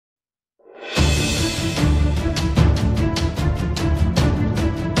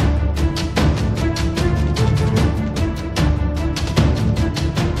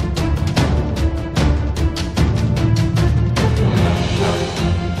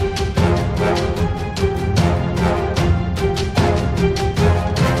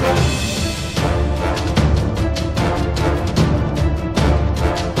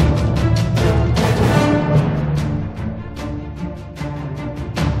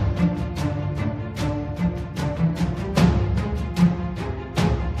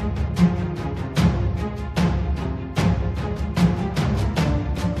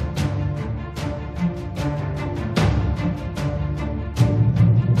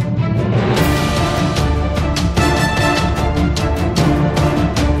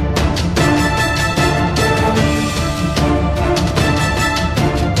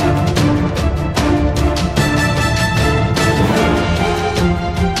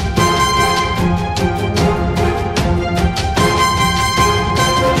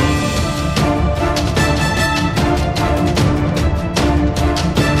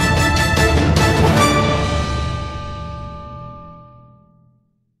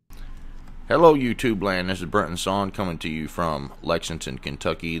Hello, YouTube land. This is brentonsawin coming to you from Lexington,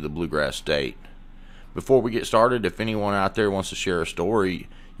 Kentucky, the Bluegrass State. Before we get started, if anyone out there wants to share a story,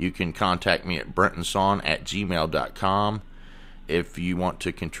 you can contact me at brentonsawin@gmail.com. If you want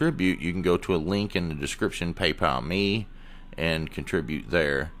to contribute, you can go to a link in the description, PayPal me, and contribute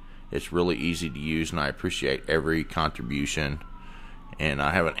there. It's really easy to use, and I appreciate every contribution. And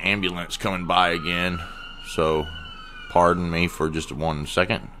I have an ambulance coming by again, so pardon me for just 1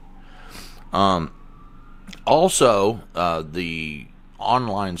 second. Also, the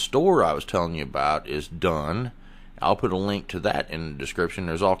online store I was telling you about is done. I'll put a link to that in the description.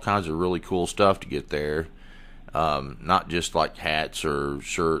 There's all kinds of really cool stuff to get there. Not just like hats or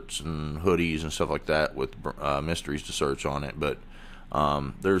shirts and hoodies and stuff like that with mysteries to search on it, but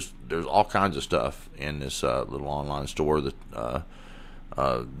there's all kinds of stuff in this little online store that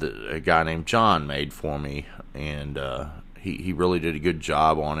a guy named John made for me, and he really did a good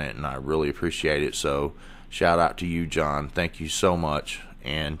job on it, and I really appreciate it. So shout out to you, John. Thank you so much.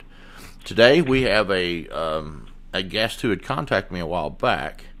 And today we have a guest who had contacted me a while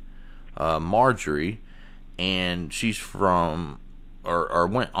back, Margoirie, and she's from or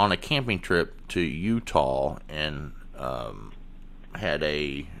went on a camping trip to Utah and had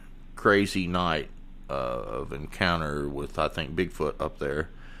a crazy night of encounter with, I think, Bigfoot up there.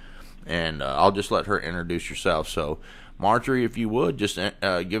 And I'll just let her introduce herself. So Margoirie, if you would, just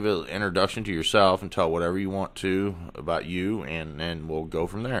give an introduction to yourself and tell whatever you want to about you, and then we'll go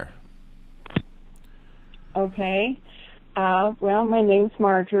from there. Okay. Well, my name's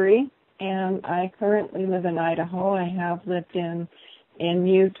Margoirie, and I currently live in Idaho. I have lived in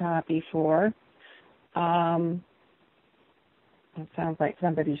Utah before. It sounds like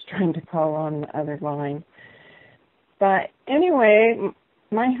somebody's trying to call on the other line. But anyway,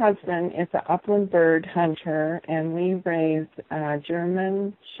 my husband is an upland bird hunter, and we raise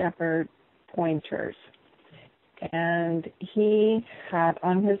German Shepherd pointers. And he had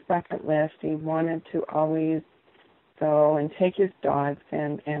on his bucket list, he wanted to always go and take his dogs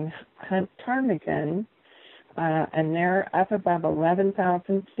and hunt ptarmigan. And they're up above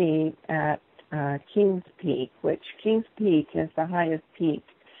 11,000 feet at Kings Peak, which Kings Peak is the highest peak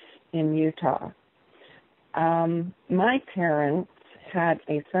in Utah. My parents had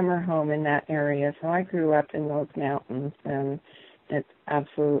a summer home in that area, so I grew up in those mountains, and it's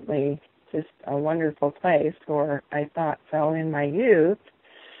absolutely just a wonderful place, or I thought so in my youth.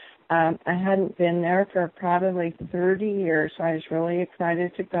 I hadn't been there for probably 30 years, so I was really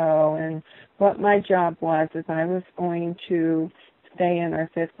excited to go, and what my job was is I was going to stay in our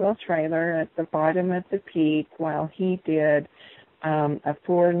fifth-wheel trailer at the bottom of the peak while he did a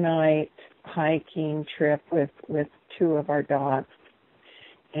 4-night hiking trip with 2 of our dogs.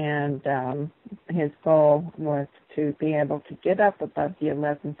 And his goal was to be able to get up above the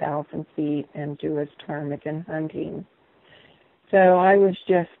 11,000 feet and do his ptarmigan hunting. So I was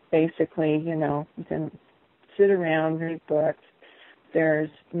just basically, can sit around, read books.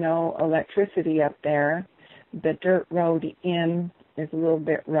 There's no electricity up there. The dirt road in is a little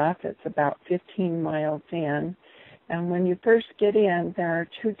bit rough. It's about 15 miles in. And when you first get in, there are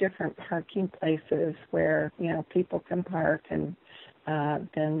 2 different parking places where, people can park, and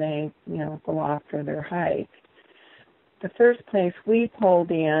then they, go off for their hike. The first place we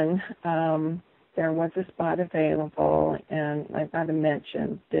pulled in, there was a spot available, and I got to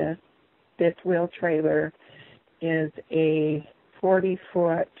mention this fifth-wheel trailer is a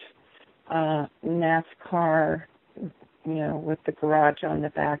 40-foot NASCAR, with the garage on the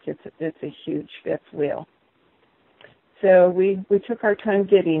back. It's a huge fifth wheel. So we took our time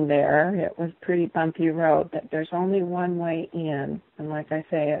getting there. It was a pretty bumpy road, but there's only one way in. And like I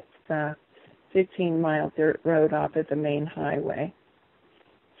say, it's a 15-mile dirt road off of the main highway.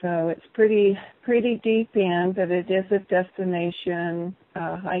 So it's pretty deep in, but it is a destination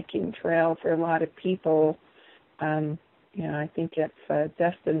hiking trail for a lot of people. I think it's a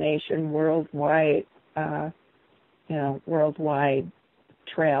destination worldwide, worldwide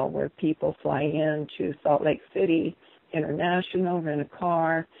trail where people fly into Salt Lake City International, rent a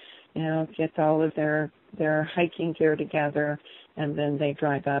car, get all of their hiking gear together, and then they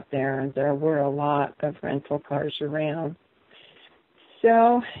drive up there, and there were a lot of rental cars around.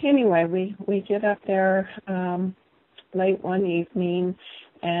 So anyway, we get up there late one evening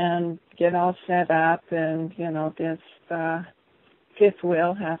and get all set up, and this fifth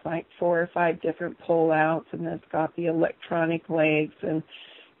wheel has like 4 or 5 different pull-outs, and it's got the electronic legs. And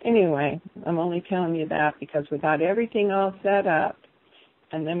anyway, I'm only telling you that because we got everything all set up.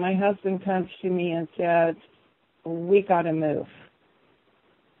 And then my husband comes to me and says, "We got to move."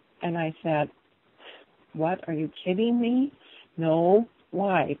 And I said, "What? Are you kidding me?" "No,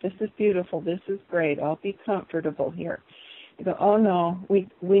 Why? This is beautiful. This is great. I'll be comfortable here. I go, oh, no, we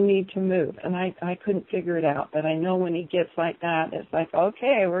need to move. And I couldn't figure it out. But I know when he gets like that, it's like,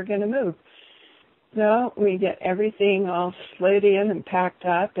 okay, we're going to move. So we get everything all slid in and packed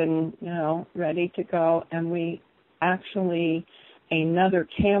up and, ready to go. And we actually, another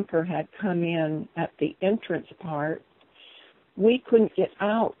camper had come in at the entrance part. We couldn't get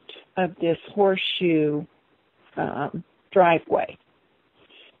out of this horseshoe driveway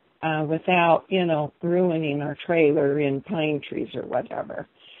without, ruining our trailer in pine trees or whatever.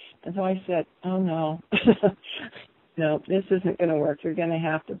 And so I said, oh, no, no, this isn't going to work. You're going to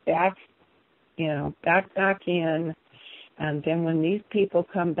have to back in. And then when these people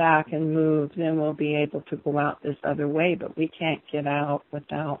come back and move, then we'll be able to go out this other way. But we can't get out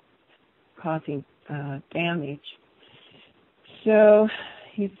without causing damage. So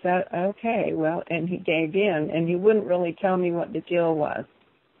he said, okay, well, and he gave in, and he wouldn't really tell me what the deal was.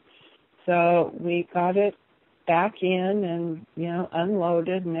 So we got it back in and,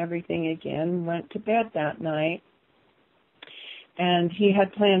 unloaded and everything again, went to bed that night. And he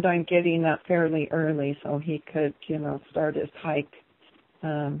had planned on getting up fairly early so he could, start his hike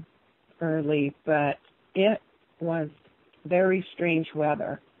early. But it was very strange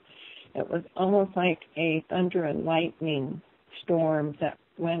weather. It was almost like a thunder and lightning storm that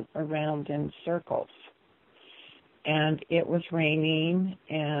went around in circles. And it was raining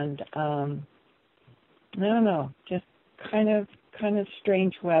and, I don't know, just kind of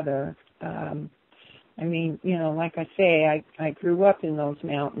strange weather. Like I say, I grew up in those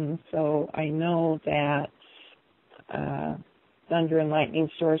mountains, so I know that thunder and lightning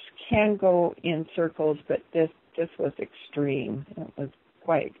storms can go in circles, but this was extreme. It was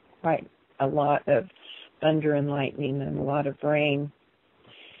quite a lot of thunder and lightning and a lot of rain.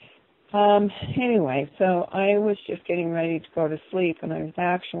 Anyway, so I was just getting ready to go to sleep, and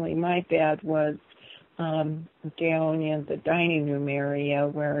my bed was down in the dining room area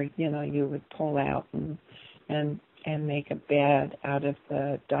where, you would pull out and make a bed out of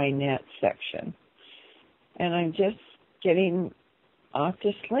the dinette section. And I'm just getting off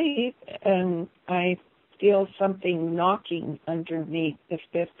to sleep, and I feel something knocking underneath the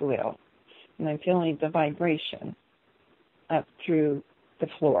fifth wheel, and I'm feeling the vibration up through the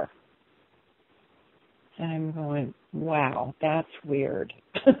floor. And I'm going, wow, that's weird.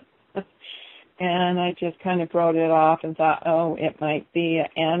 And I just kind of wrote it off and thought, oh, it might be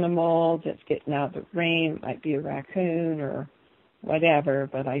an animal that's getting out of the rain. It might be a raccoon or whatever,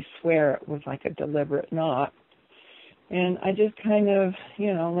 but I swear it was like a deliberate knock. And I just kind of,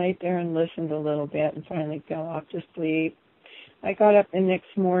 laid there and listened a little bit and finally fell off to sleep. I got up the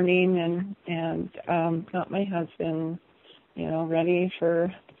next morning and got my husband, ready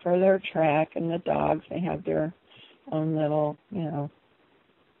for their trek, and the dogs, they had their own little,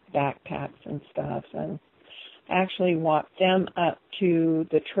 backpacks and stuff, and actually walked them up to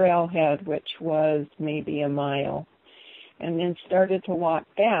the trailhead, which was maybe a mile, and then started to walk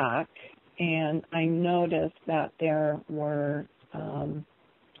back, and I noticed that there were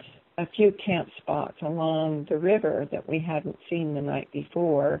a few camp spots along the river that we hadn't seen the night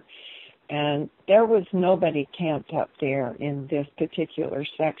before, and there was nobody camped up there in this particular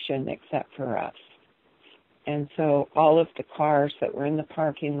section except for us. And so all of the cars that were in the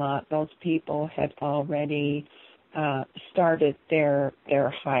parking lot, those people had already started their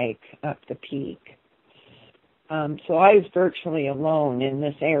hike up the peak. So I was virtually alone in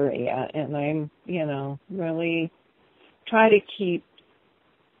this area, and I'm, really try to keep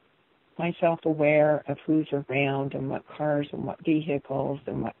myself aware of who's around and what cars and what vehicles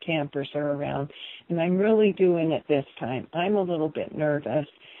and what campers are around. And I'm really doing it this time. I'm a little bit nervous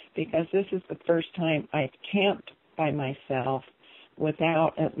because this is the first time I've camped by myself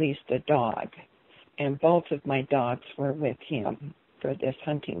without at least a dog. And both of my dogs were with him for this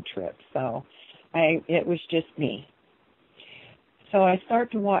hunting trip. So it was just me. So I start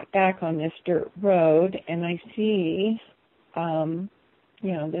to walk back on this dirt road, and I see,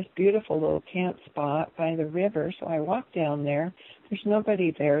 this beautiful little camp spot by the river. So I walk down there. There's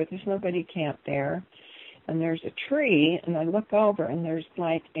nobody there. There's nobody camped there. And there's a tree, and I look over, and there's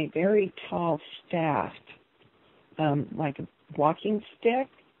like a very tall staff, like a walking stick,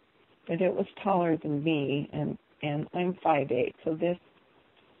 but it was taller than me, and I'm 5'8", so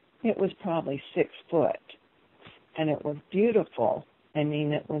it was probably 6 foot, and it was beautiful. I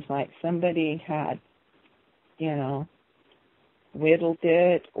mean, it was like somebody had, whittled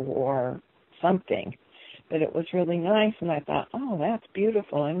it or something. But it was really nice, and I thought, oh, that's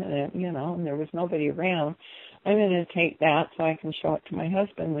beautiful. I'm going to, and there was nobody around. I'm going to take that so I can show it to my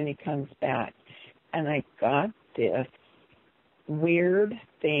husband when he comes back. And I got this weird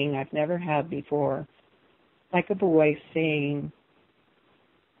thing I've never had before, like a voice saying,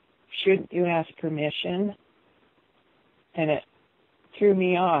 "Shouldn't you ask permission?" And it threw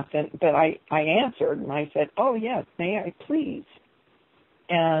me off. But I answered, and I said, "Oh, yes, may I please?"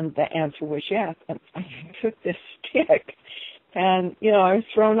 And the answer was yes. And I took this stick, and, I was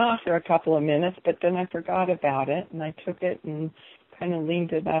thrown off for a couple of minutes, but then I forgot about it, and I took it and kind of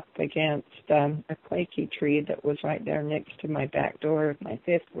leaned it up against a quakey tree that was right there next to my back door of my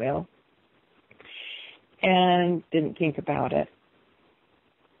fifth wheel, and didn't think about it.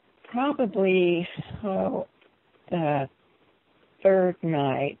 Probably the third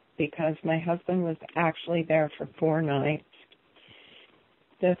night, because my husband was actually there for 4 nights.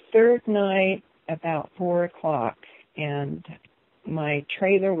 The third night, about 4 o'clock, and my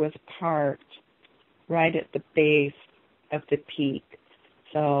trailer was parked right at the base of the peak.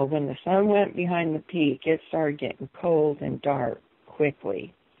 So when the sun went behind the peak, it started getting cold and dark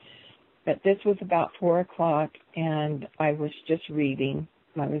quickly. But this was about 4 o'clock, and I was just reading.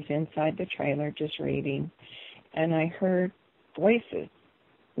 I was inside the trailer just reading, and I heard voices,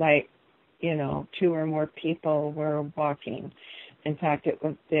 like, 2 or more people were walking. In fact, it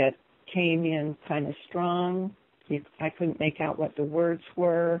came in kind of strong. I couldn't make out what the words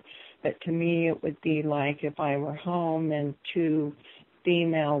were, but to me it would be like if I were home and 2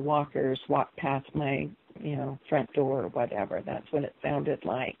 female walkers walked past my, front door or whatever. That's what it sounded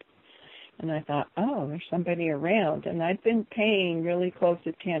like. And I thought, oh, there's somebody around. And I'd been paying really close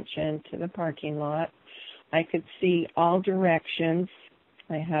attention to the parking lot. I could see all directions.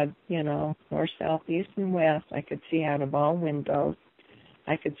 I had, north, south, east, and west. I could see out of all windows.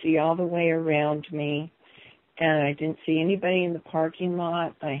 I could see all the way around me. And I didn't see anybody in the parking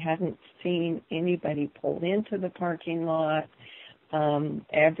lot. I hadn't seen anybody pull into the parking lot.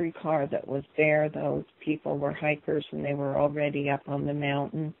 Every car that was there, those people were hikers, and they were already up on the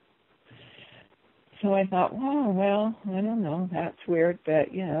mountain. So I thought, well, I don't know, that's weird,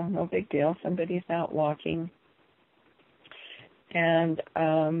 but, no big deal. Somebody's out walking. And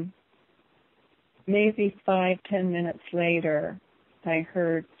maybe 5-10 minutes later, I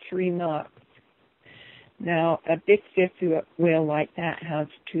heard 3 knocks. Now, a big fifth wheel like that has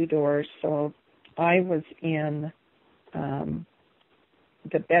 2 doors, so I was in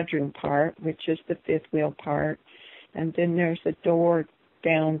the bedroom part, which is the fifth wheel part, and then there's a door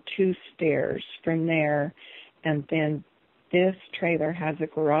down 2 stairs from there, and then this trailer has a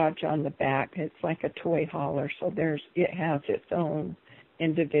garage on the back. It's like a toy hauler, so it has its own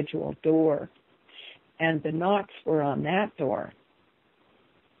individual door, and the knocks were on that door.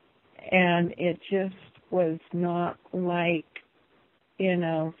 And it just was not like,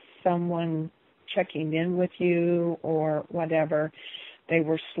 someone checking in with you or whatever. They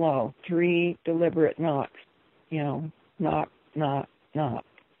were slow, 3 deliberate knocks, knock, knock, knock.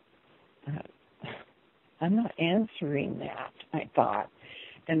 I'm not answering that, I thought.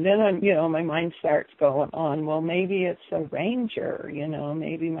 And then, my mind starts going on, well, maybe it's a ranger,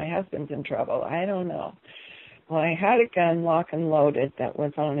 maybe my husband's in trouble. I don't know. Well, I had a gun lock and loaded that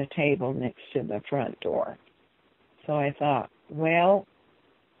was on a table next to the front door. So I thought, well,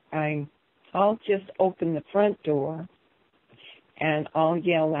 I'll just open the front door and I'll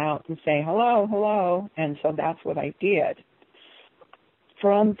yell out and say, hello, hello. And so that's what I did.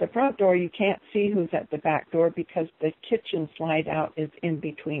 From the front door, you can't see who's at the back door because the kitchen slide out is in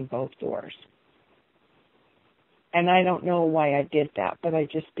between both doors. And I don't know why I did that, but I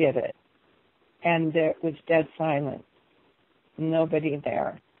just did it. And it was dead silent. Nobody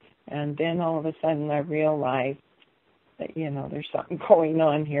there. And then all of a sudden I realized that, there's something going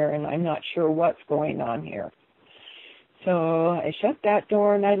on here, and I'm not sure what's going on here. So I shut that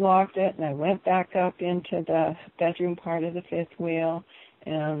door and I locked it, and I went back up into the bedroom part of the fifth wheel,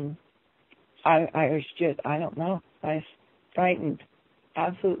 and I was just, I don't know, I was frightened,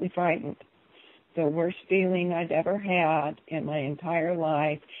 absolutely frightened. The worst feeling I'd ever had in my entire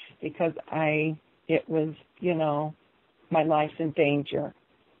life, because it was, my life's in danger.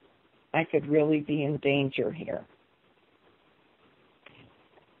 I could really be in danger here.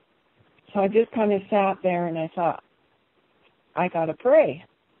 So I just kind of sat there and I thought, I got to pray.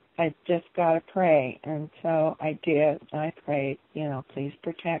 I just got to pray. And so I did. I prayed, please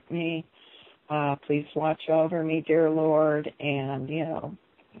protect me. Please watch over me, dear Lord. And,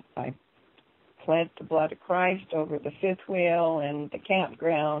 I pled the blood of Christ over the fifth wheel and the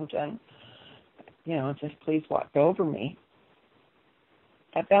campground, and, just please watch over me.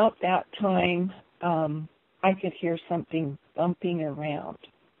 About that time, I could hear something bumping around,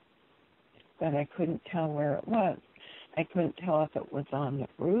 but I couldn't tell where it was. I couldn't tell if it was on the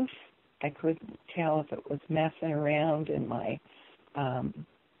roof. I couldn't tell if it was messing around in my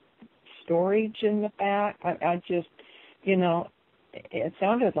storage in the back. I just, it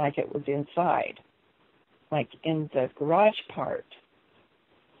sounded like it was inside, like in the garage part.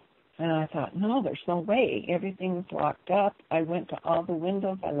 And I thought, no, there's no way. Everything's locked up. I went to all the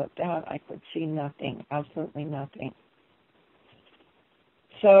windows. I looked out. I could see nothing, absolutely nothing.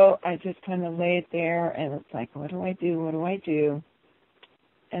 So I just kind of laid there, and it's like, what do I do? What do I do?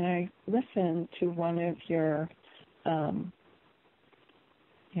 And I listened to one of your, one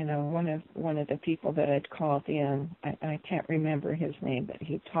of the people that had called in. I can't remember his name, but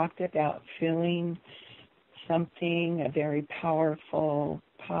he talked about feeling something, a very powerful,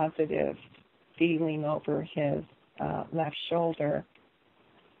 positive feeling over his left shoulder.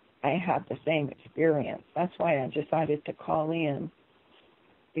 I had the same experience. That's why I decided to call in,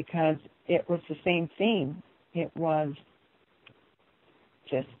 because it was the same thing. It was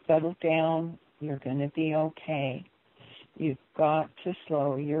just settle down. You're going to be okay. You've got to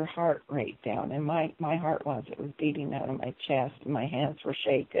slow your heart rate down. And my heart was beating out of my chest, and my hands were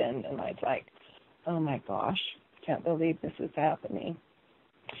shaking, and I was like, oh my gosh, can't believe this is happening.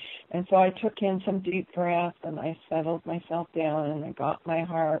 And so I took in some deep breaths, and I settled myself down, and I got my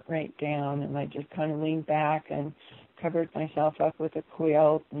heart rate down, and I just kind of leaned back and covered myself up with a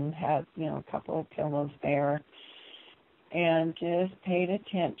quilt and had, a couple of pillows there, and just paid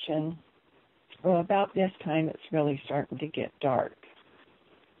attention. Well, about this time, it's really starting to get dark,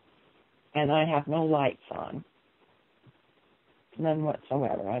 and I have no lights on. None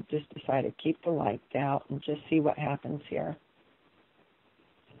whatsoever. I've just decided to keep the lights out and just see what happens here.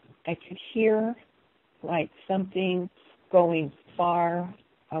 I could hear like something going far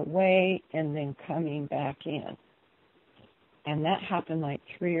away and then coming back in. And that happened like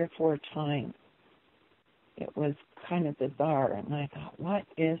 3 or 4 times. It was kind of bizarre, and I thought, what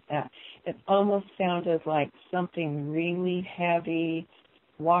is that? It almost sounded like something really heavy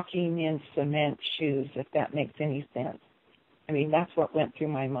walking in cement shoes, if that makes any sense. I mean, that's what went through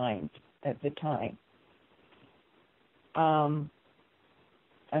my mind at the time.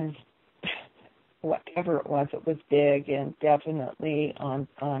 And whatever it was big and definitely on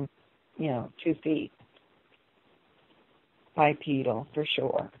 2 feet. Bipedal, for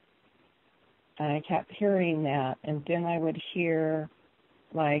sure. And I kept hearing that, and then I would hear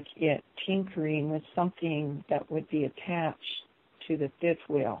like it tinkering with something that would be attached to the fifth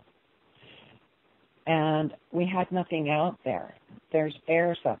wheel. And we had nothing out there. There's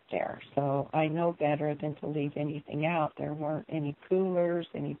bears up there, so I know better than to leave anything out. There weren't any coolers,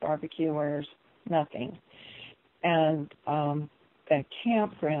 any barbecuers, nothing. And the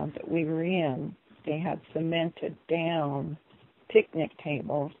campground that we were in, they had cemented down picnic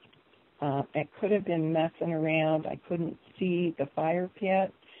tables. It could have been messing around. I couldn't see the fire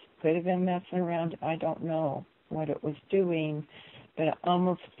pit. Could have been messing around. I don't know what it was doing, but it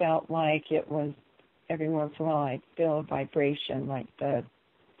almost felt like it was, every once in a while I'd feel a vibration, like the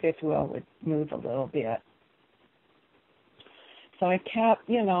fifth wheel would move a little bit. So I kept,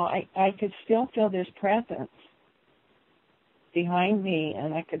 I could still feel this presence behind me,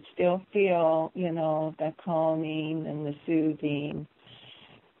 and I could still feel, the calming and the soothing.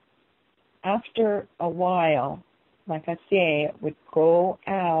 After a while, like I say, it would go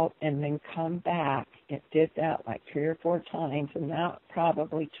out and then come back. It did that like 3 or 4 times, and that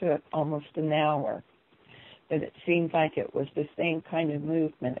probably took almost an hour. But it seemed like it was the same kind of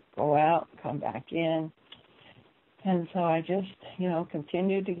movement. It'd go out, come back in. And so I just,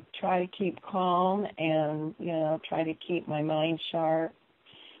 continued to try to keep calm and, try to keep my mind sharp.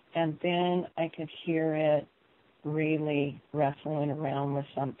 And then I could hear it really wrestling around with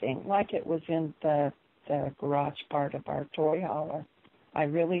something, like it was in the garage part of our toy hauler. I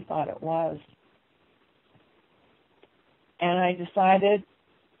really thought it was. And I decided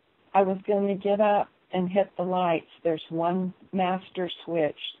I was going to get up and hit the lights. There's one master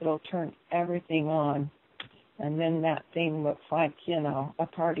switch that'll turn everything on. And then that thing looks like, a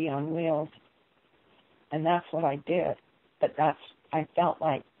party on wheels. And that's what I did. But I felt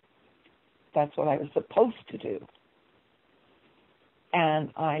like that's what I was supposed to do.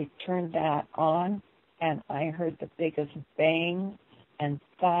 And I turned that on, and I heard the biggest bang and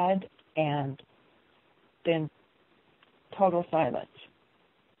thud, and then total silence.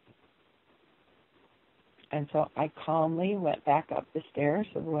 And so I calmly went back up the stairs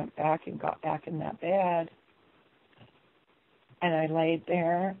and went back and got back in that bed. And I laid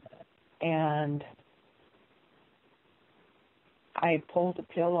there, and I pulled a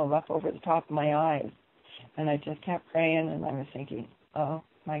pillow up over the top of my eyes, and I just kept praying, and I was thinking, oh,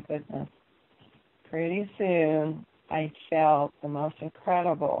 my goodness. Pretty soon, I felt the most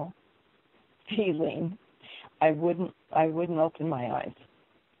incredible feeling. I wouldn't open my eyes.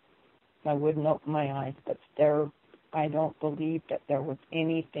 I wouldn't open my eyes, but I don't believe that there was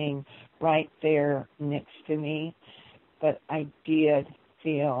anything right there next to me, but I did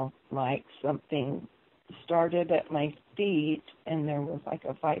feel like something started at my feet, and there was like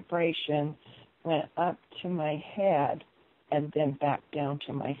a vibration, went up to my head, and then back down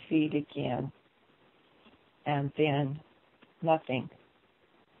to my feet again, and then nothing.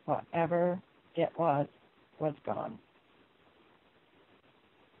 Whatever it was gone.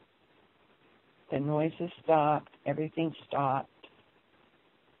 The noises stopped. Everything stopped.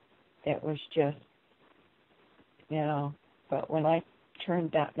 It was just, but when I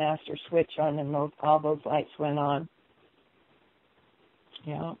turned that master switch on and all those lights went on,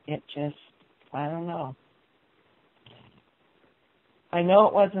 it just, I don't know. I know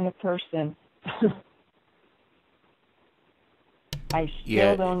it wasn't a person. I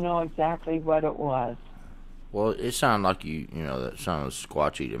still don't know exactly what it was. Well, it sounded like that sounded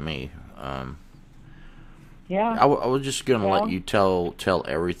squatchy to me. Yeah. I was just going to let you tell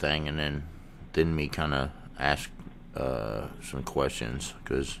everything, and then me kind of ask some questions,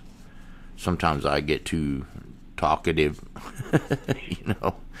 because sometimes I get too talkative.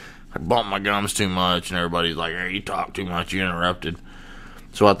 I bump my gums too much, and everybody's like, "Hey, you talk too much, you interrupted."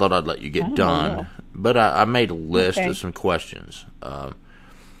 So I thought I'd let you get done. Know. But I made a list of some questions.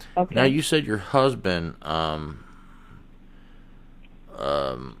 Okay. Now, you said your husband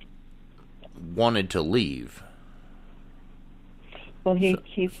wanted to leave. Well,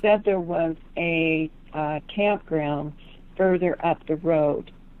 he said there was a campground further up the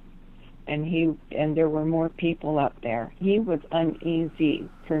road, and there were more people up there. He was uneasy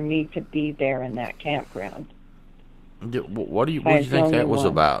for me to be there in that campground. What do you think that was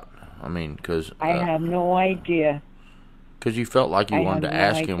about? I mean, because I have no idea. Because you felt like you wanted to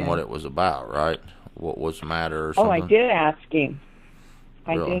ask him what it was about, right? What was the matter or something? Oh, I did ask him.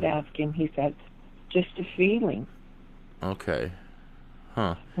 Really? I did ask him. He said, just a feeling. Okay.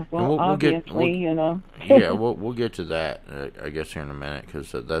 Huh. Well, obviously, Yeah, we'll get to that, I guess, here in a minute,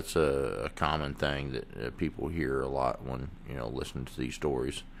 because that's a common thing that people hear a lot when, listening to these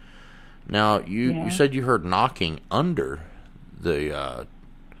stories. Now, you said you heard knocking under the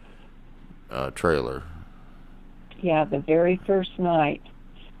trailer. Yeah, the very first night,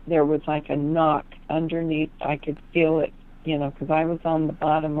 there was like a knock underneath. I could feel it, because I was on the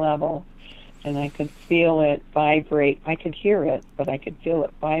bottom level, and I could feel it vibrate. I could hear it, but I could feel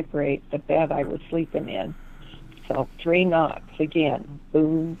it vibrate the bed I was sleeping in. So 3 knocks again.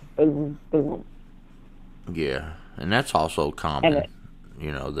 Boom, boom, boom. Yeah, and that's also common,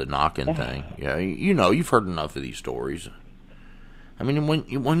 the knocking thing. Yeah, you've heard enough of these stories. I mean,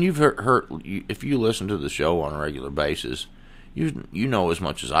 when you've heard, if you listen to the show on a regular basis, you know as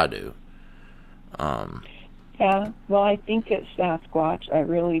much as I do. Yeah, well, I think it's Sasquatch. I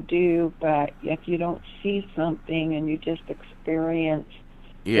really do. But if you don't see something and you just experience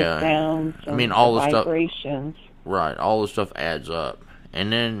the sounds and all the the vibrations. Stuff, right, all the stuff adds up.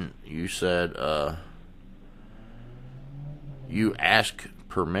 And then you said you asked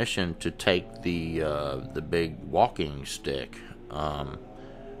permission to take the big walking stick.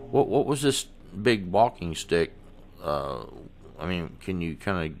 What was this big walking stick? Can you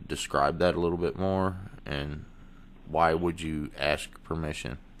kind of describe that a little bit more, and why would you ask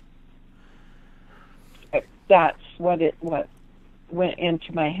permission? That's what went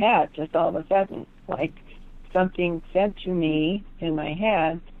into my head just all of a sudden. Like something said to me in my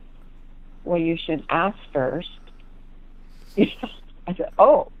head, well, you should ask first. I said,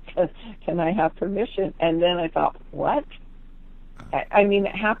 oh, can I have permission? And then I thought, what? I mean,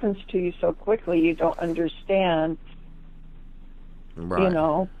 it happens to you so quickly, you don't understand,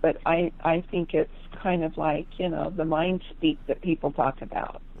 right. But I think it's kind of like, the mind speak that people talk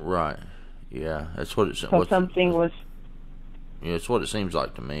about. Right. Yeah, that's what it's. So something was. Yeah, it's what it seems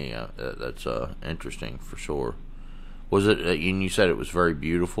like to me. That's interesting for sure. Was it? And you said it was very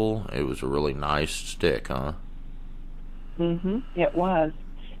beautiful. It was a really nice stick, huh? It was,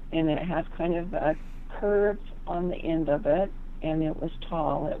 and it had kind of a curve on the end of it, and it was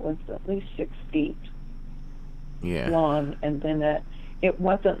tall. It was at least 6 feet long, and then it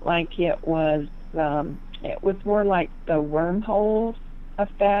wasn't like it was. It was more like the wormhole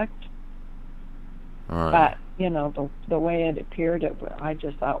effect. Right. But the way it appeared, I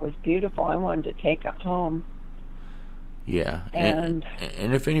just thought was beautiful. I wanted to take it home. Yeah, and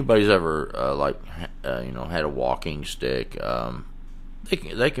if anybody's ever had a walking stick,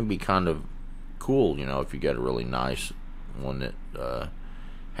 they can be kind of cool. If you get a really nice one that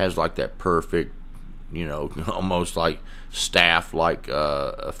has like that perfect, almost like staff like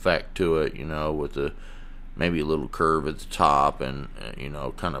effect to it. With the maybe a little curve at the top, and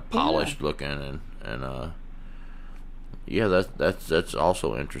kind of polished looking, and yeah, that's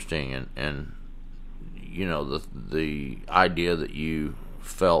also interesting, and the idea that you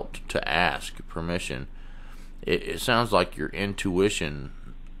felt to ask permission. It sounds like your intuition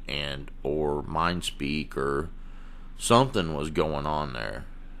and or mind speak or something was going on there.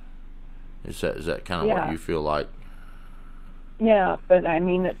 Is that kind of what you feel like? Yeah, but I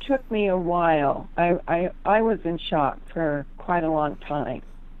mean, it took me a while. I was in shock for quite a long time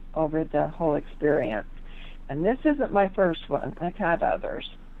over the whole experience. And this isn't my first one. I've had others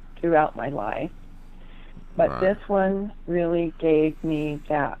throughout my life. But this one really gave me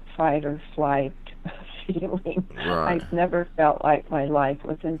that fight or flight feeling. Right. I've never felt like my life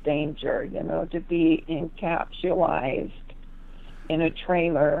was in danger, to be encapsulated in a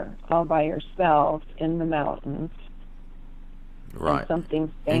trailer all by yourself in the mountains. Right. And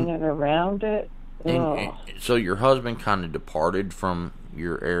something standing around it. And so your husband kind of departed from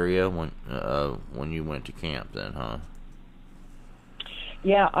your area when you went to camp then, huh?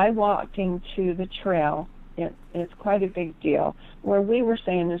 Yeah, I walked into the trail. It's quite a big deal. Where we were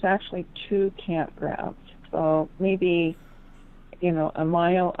saying there's actually 2 campgrounds. So maybe, a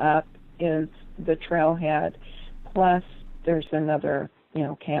mile up is the trailhead, plus there's another,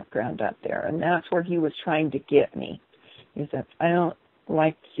 campground up there. And that's where he was trying to get me. He said, I don't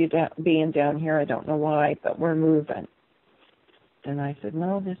like you being down here. I don't know why, but we're moving. And I said,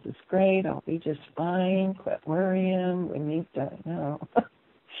 no, this is great. I'll be just fine. Quit worrying. We need to,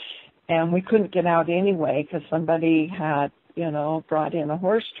 And we couldn't get out anyway because somebody had, brought in a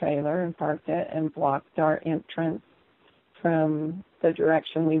horse trailer and parked it and blocked our entrance from the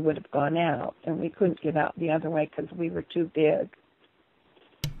direction we would have gone out. And we couldn't get out the other way because we were too big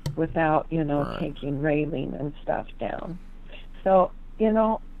without, taking railing and stuff down. So,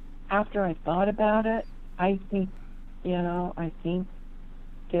 after I thought about it, I think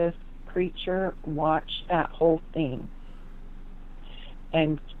this creature watched that whole thing.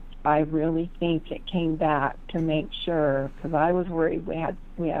 And I really think it came back to make sure, because I was worried.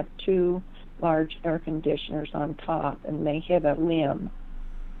 We had 2 large air conditioners on top, and they hit a limb.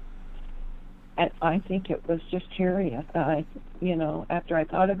 And I think it was just curious. After I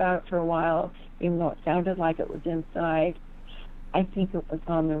thought about it for a while, even though it sounded like it was inside, I think it was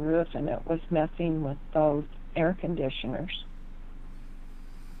on the roof, and it was messing with those air conditioners.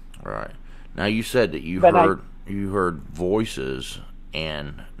 Right. Now you said that you heard voices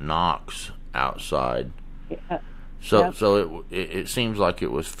and knocks outside. Yeah. So it seems like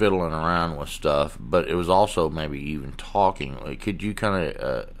it was fiddling around with stuff, but it was also maybe even talking. Could you kind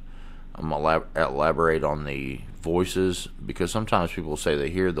of elaborate on the voices? Because sometimes people say they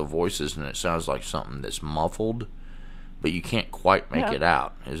hear the voices and it sounds like something that's muffled, but you can't quite make it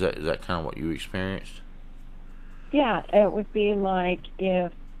out. Is that kind of what you experienced? Yeah, it would be like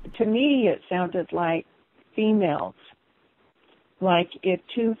to me it sounded like females. Like if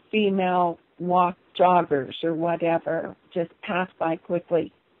 2 female joggers or whatever just passed by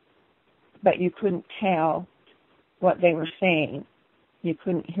quickly, but you couldn't tell what they were saying. You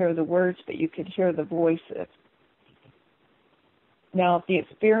couldn't hear the words, but you could hear the voices. Now, the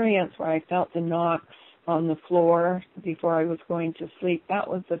experience where I felt the knocks on the floor before I was going to sleep, that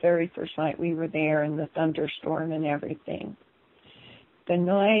was the very first night we were there in the thunderstorm and everything. The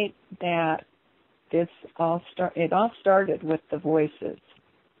night that it all started with the voices.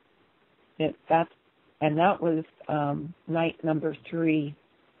 That was night number 3.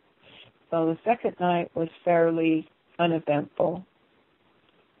 So the second night was fairly uneventful.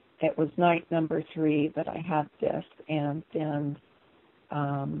 It was night number 3 that I had this, and then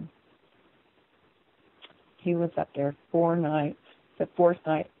he was up there 4 nights. The 4th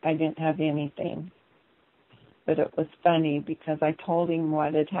night, I didn't have anything. But it was funny because I told him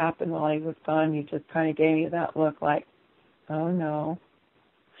what had happened while he was gone. He just kind of gave me that look like, oh, no.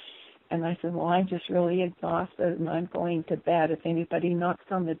 And I said, well, I'm just really exhausted, and I'm going to bed. If anybody knocks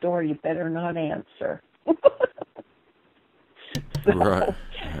on the door, you better not answer. Right.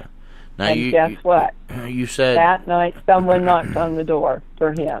 Now and guess what? You said that night someone knocked on the door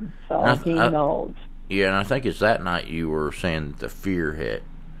for him, so he knows. Yeah, and I think it's that night you were saying that the fear hit.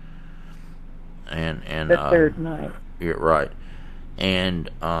 And the 3rd night. Yeah, right. And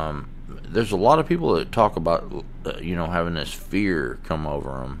there's a lot of people that talk about having this fear come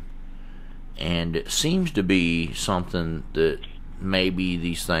over them, and it seems to be something that maybe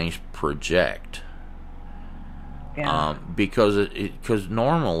these things project. Yeah. Because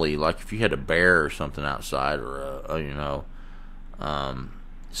normally, like if you had a bear or something outside, or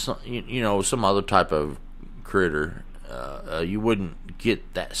some other type of critter, you wouldn't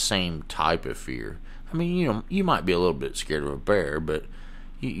get that same type of fear. I mean, you might be a little bit scared of a bear, but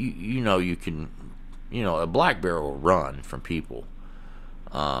you can, a black bear will run from people.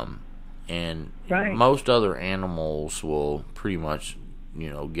 And Right. most other animals will pretty much,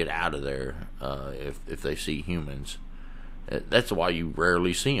 get out of there if they see humans. That's why you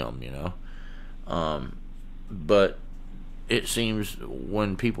rarely see them, But it seems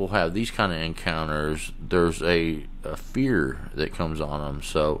when people have these kind of encounters, there's a fear that comes on them.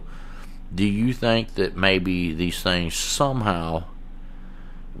 So, do you think that maybe these things somehow,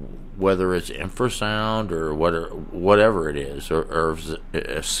 whether it's infrasound or whatever it is, or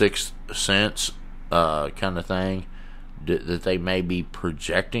a sixth sense kind of thing, that they may be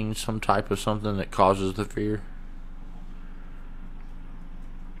projecting some type of something that causes the fear?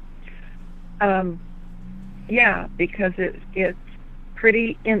 Yeah, because it's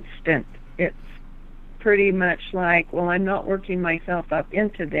pretty instant. It's pretty much like, well, I'm not working myself up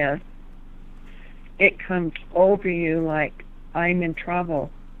into this. It comes over you like, I'm in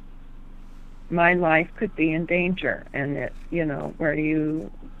trouble. My life could be in danger. And it, where you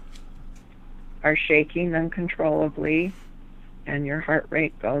are shaking uncontrollably and your heart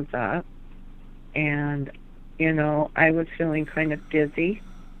rate goes up. And, I was feeling kind of dizzy.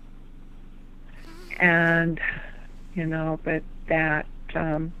 And, but that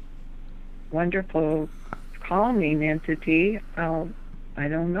wonderful calming entity, I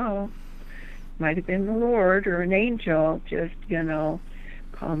don't know, might have been the Lord or an angel, just,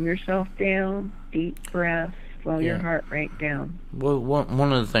 calm yourself down, deep breaths, slow your heart rate down. Well,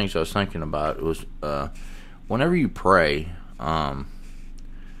 one of the things I was thinking about was whenever you pray,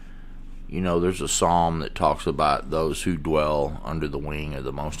 there's a psalm that talks about those who dwell under the wing of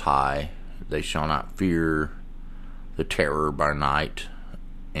the Most High. They shall not fear the terror by night.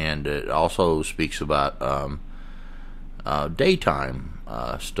 And it also speaks about daytime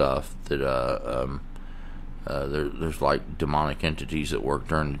stuff, that there's like demonic entities that work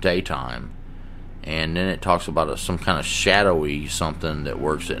during the daytime. And then it talks about some kind of shadowy something that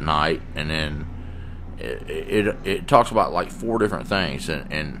works at night. And then it talks about like 4 different things.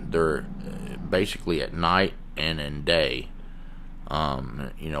 And they're basically at night and in day.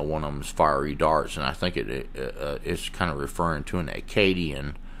 One of them is fiery darts, and I think it's kind of referring to an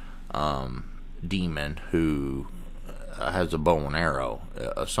Akkadian demon who has a bow and arrow,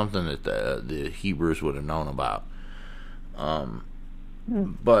 something that the Hebrews would have known about.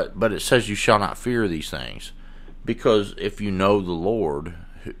 But it says you shall not fear these things, because if you know the Lord,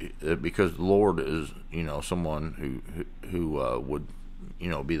 because the Lord is someone who would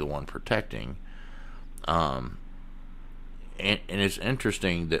be the one protecting. And it's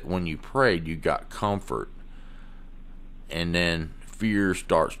interesting that when you prayed, you got comfort, and then fear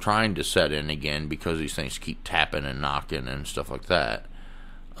starts trying to set in again because these things keep tapping and knocking and stuff like that.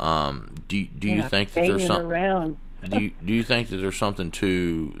 Do you think that there's something? do you think that there's something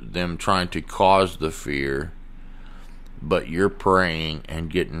to them trying to cause the fear, but you're praying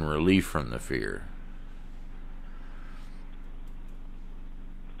and getting relief from the fear?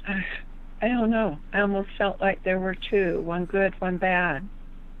 I don't know. I almost felt like there were 2, one good, one bad.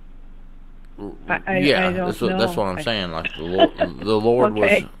 I don't know. That's what I'm saying. Like the Lord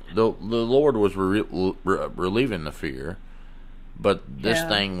okay. the Lord was relieving the fear, but this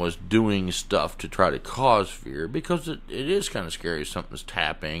thing was doing stuff to try to cause fear, because it is kind of scary. Something's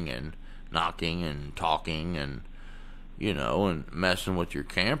tapping and knocking and talking and and messing with your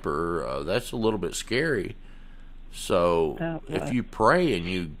camper. That's a little bit scary. So if you pray and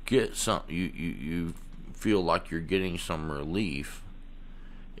you get some, you feel like you're getting some relief,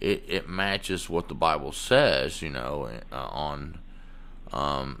 it matches what the Bible says, on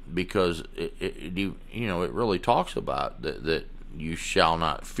because it really talks about that you shall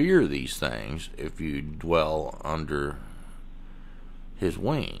not fear these things if you dwell under His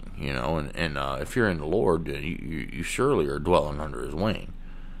wing, and if you're in the Lord, you surely are dwelling under His wing.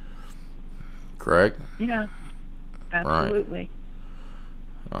 Correct? Yeah. Absolutely.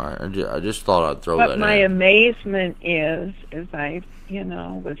 All right. I just thought I'd throw that in. But my amazement is I,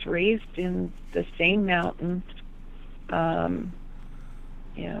 was raised in the same mountains. My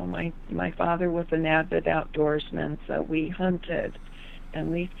father was an avid outdoorsman, so we hunted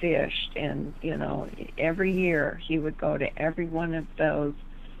and we fished, and every year he would go to every one of those,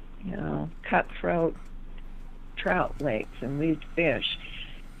 cutthroat trout lakes, and we'd fish.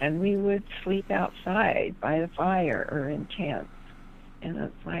 And we would sleep outside by the fire or in tents. And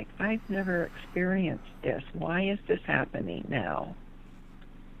it's like, I've never experienced this. Why is this happening now?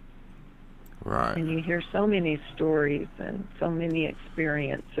 Right. And you hear so many stories and so many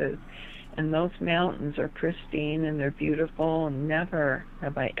experiences. And those mountains are pristine and they're beautiful. And never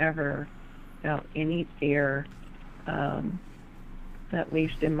have I ever felt any fear, at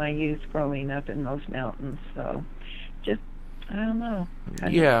least in my youth growing up in those mountains. So just, I don't know.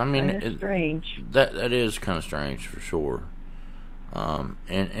 Yeah, I mean, kind of strange. That is kind of strange for sure.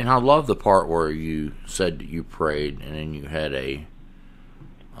 And I love the part where you said that you prayed and then you had a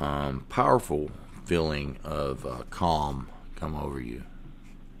powerful feeling of calm come over you.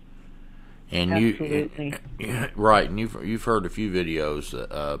 And Absolutely. Right, and you've heard a few videos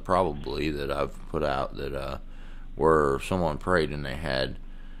probably that I've put out that where someone prayed and they had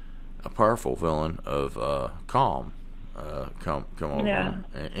a powerful feeling of calm come over them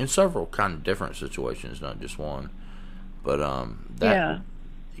in several kind of different situations, not just one. But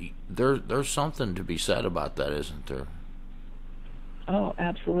there's something to be said about that, isn't there? Oh,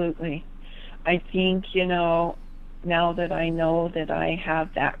 absolutely. I think, now that I know that I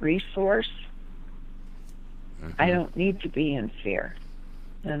have that resource, I don't need to be in fear.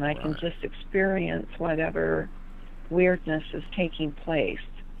 And I can just experience whatever weirdness is taking place,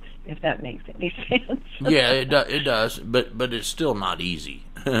 if that makes any sense. Yeah, it does. But it's still not easy,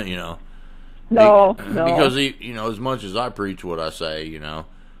 No. Because as much as I preach what I say,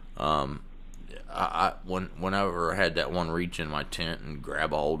 whenever I had that one reach in my tent and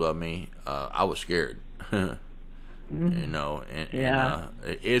grab a hold of me, I was scared.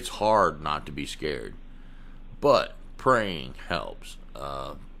 It's hard not to be scared, but praying helps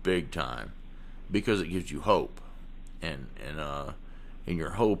big time because it gives you hope, and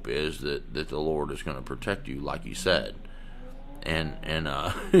your hope is that the Lord is going to protect you, like you said, and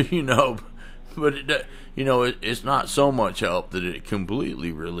But it's not so much help that it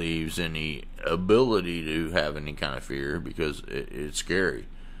completely relieves any ability to have any kind of fear, because it's scary.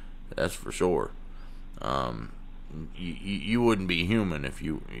 That's for sure. You wouldn't be human if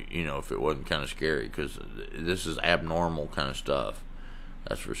if it wasn't kind of scary, because this is abnormal kind of stuff.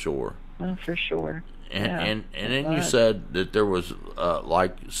 That's for sure. Oh, for sure. And then you said that there was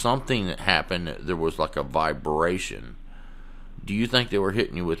like something that happened. There was like a vibration. Do you think they were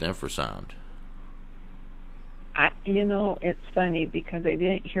hitting you with infrasound? It's funny because I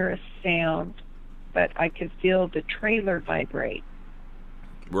didn't hear a sound, but I could feel the trailer vibrate.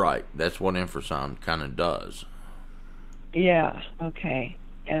 Right. That's what infrasound kind of does. Yeah, okay.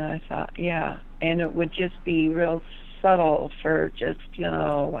 And I thought, and it would just be real subtle for just, 3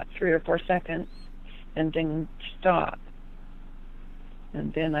 or 4 seconds, and then stop.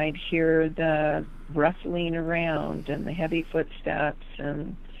 And then I'd hear the rustling around and the heavy footsteps,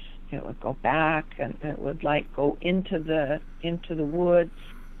 and it would go back, and it would like go into the woods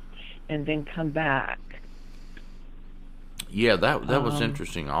and then come back. Yeah, that was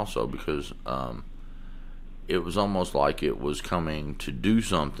interesting also, because it was almost like it was coming to do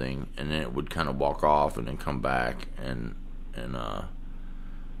something, and then it would kind of walk off and then come back, and the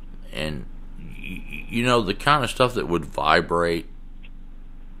kind of stuff that would vibrate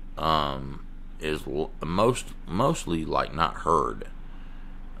is mostly like not heard.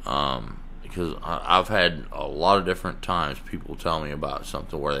 Because I've had a lot of different times people tell me about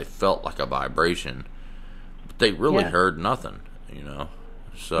something where they felt like a vibration, but they really heard nothing,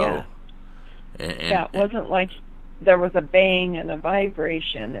 So, it wasn't like there was a bang and a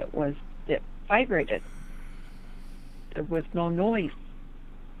vibration. It vibrated. There was no noise.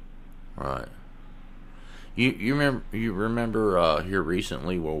 Right. You remember here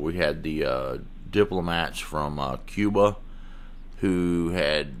recently where we had the diplomats from Cuba who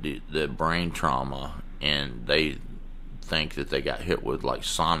had the brain trauma, and they think that they got hit with like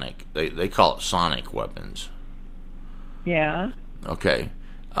sonic. They call it sonic weapons. Yeah. Okay.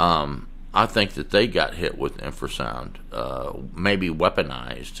 I think that they got hit with infrasound, maybe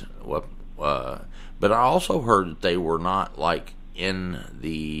weaponized. But I also heard that they were not like in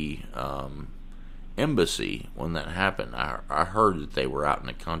the embassy when that happened. I heard that they were out in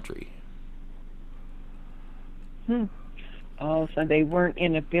the country. Oh, so they weren't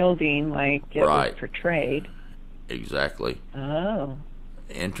in a building like it was portrayed. Exactly. Oh.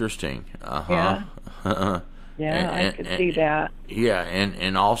 Interesting. Uh-huh. Yeah, I could see that. Yeah,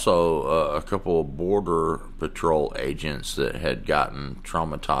 and also a couple of border patrol agents that had gotten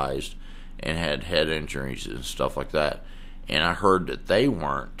traumatized and had head injuries and stuff like that. And I heard that they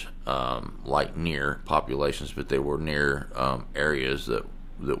weren't like near populations, but they were near areas that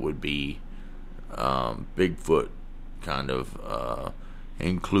would be Bigfoot kind of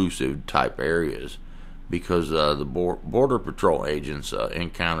inclusive type areas, because the border patrol agents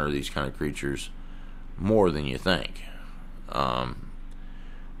encounter these kind of creatures more than you think, and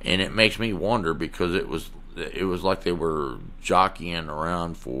it makes me wonder, because it was like they were jockeying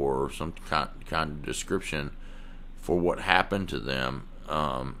around for some kind of description for what happened to them,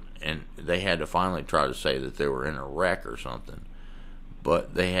 and they had to finally try to say that they were in a wreck or something.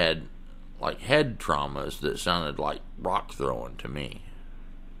 But they had like head traumas that sounded like rock throwing to me.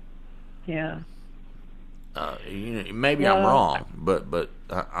 Yeah. Maybe I'm wrong, but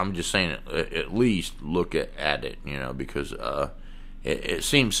I'm just saying at least look at it, because it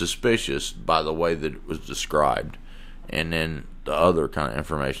seems suspicious by the way that it was described, and then the other kind of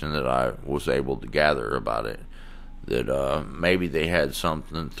information that I was able to gather about it, that maybe they had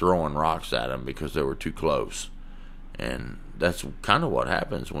something throwing rocks at them because they were too close, and that's kind of what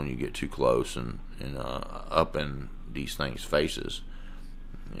happens when you get too close and up in these things' faces,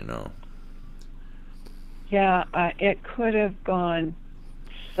 Yeah, it could have gone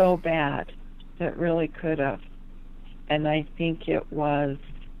so bad. It really could have. And I think it was,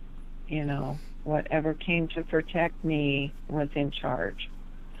 whatever came to protect me was in charge.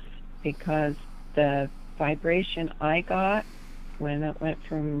 Because the vibration I got when it went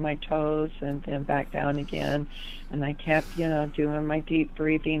from my toes and then back down again, and I kept, doing my deep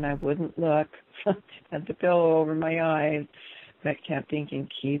breathing. I wouldn't look. Had the pillow over my eyes, but kept thinking,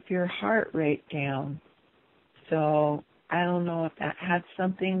 keep your heart rate down. So I don't know if that had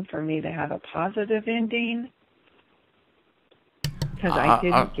something for me to have a positive ending, because I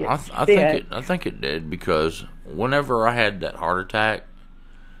didn't get sick. I think it did, because whenever I had that heart attack,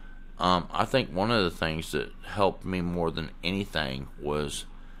 I think one of the things that helped me more than anything was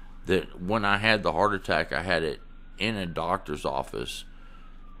that when I had the heart attack, I had it in a doctor's office,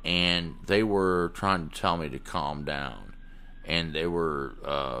 and they were trying to tell me to calm down, and they were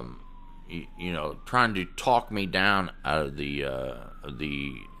trying to talk me down out of the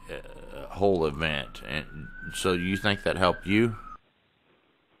whole event. And so you think that helped you?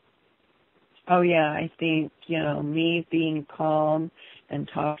 Oh, yeah, I think, me being calm and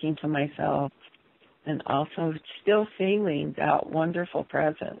talking to myself, and also still feeling that wonderful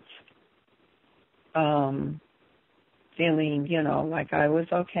presence. Feeling, like I was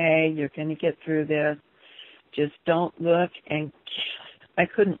okay, you're going to get through this. Just don't look. And I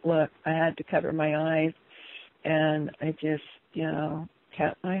couldn't look. I had to cover my eyes, and I just,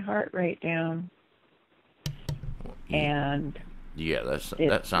 kept my heart rate down. And yeah, that sounds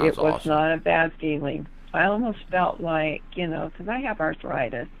awesome. It was not a bad feeling. I almost felt like, because I have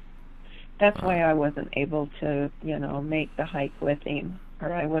arthritis. That's why I wasn't able to, make the hike with him,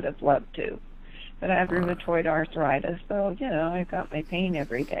 or I would have loved to. But I have rheumatoid arthritis, so, I got my pain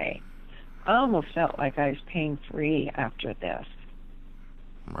every day. I almost felt like I was pain-free after this.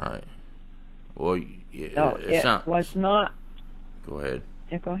 Right. Well, it was not... Go ahead.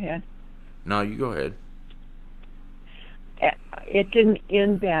 Yeah, go ahead. No, you go ahead. It didn't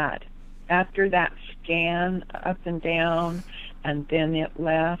end bad. After that scan up and down, and then it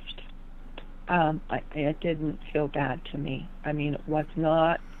left, it didn't feel bad to me. I mean, it was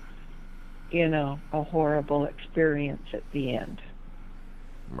not, a horrible experience at the end.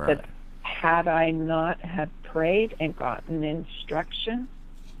 Right. But had I not had prayed and gotten instruction,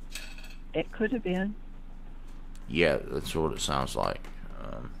 it could have been. Yeah, that's what it sounds like.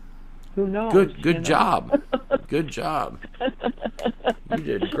 Who knows? Good job. Good job. You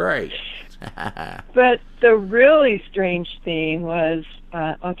did great. But the really strange thing was,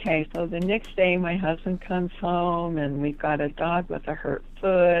 so the next day my husband comes home, and we've got a dog with a hurt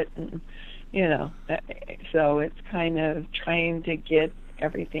foot, and, so it's kind of trying to get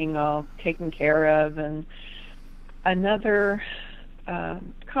everything all taken care of. And another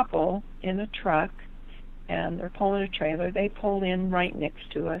couple in a truck, and they're pulling a trailer. They pull in right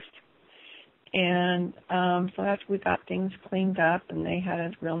next to us. And so after we got things cleaned up and they had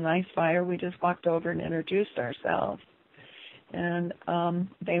a real nice fire, we just walked over and introduced ourselves. And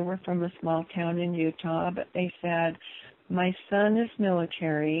they were from a small town in Utah, but they said, my son is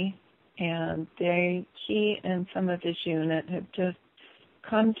military, and he and some of his unit have just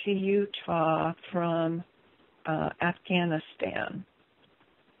come to Utah from Afghanistan.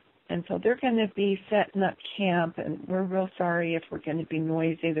 And so they're going to be setting up camp, and we're real sorry if we're going to be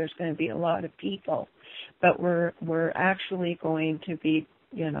noisy. There's going to be a lot of people. But we're actually going to be,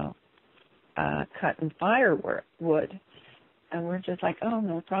 cutting firewood. And we're just like, oh,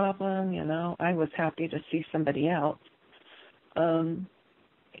 no problem, I was happy to see somebody else.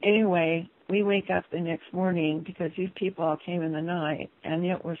 Anyway, we wake up the next morning because these people all came in the night, and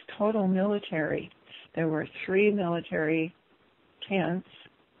it was total military. There were 3 military tents,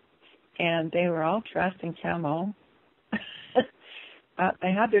 and they were all dressed in camo.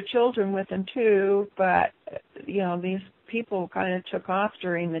 They had their children with them too, but these people kind of took off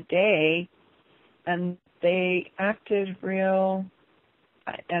during the day, and they acted real.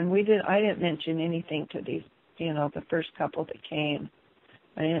 And I didn't mention anything to these, the first couple that came,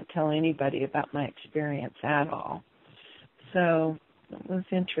 I didn't tell anybody about my experience at all. So it was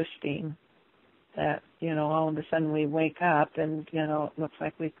interesting that, all of a sudden we wake up and, it looks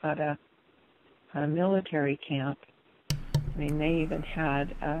like we've got a military camp. I mean, they even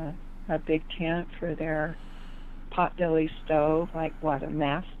had a big tent for their potbelly stove, like a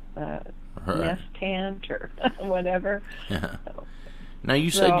mess tent or whatever. Yeah. Now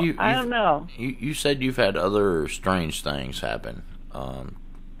you so, said I don't know. You said you've had other strange things happen.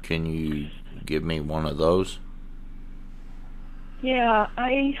 Can you give me one of those? Yeah,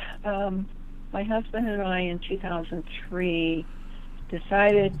 my husband and I in 2003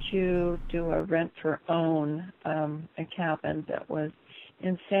 decided to do a rent-for-own, a cabin that was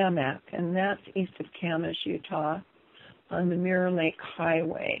in Samac, and that's east of Camas, Utah, on the Mirror Lake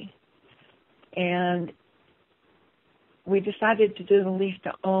Highway. And we decided to do the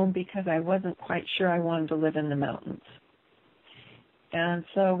lease-to-own because I wasn't quite sure I wanted to live in the mountains. And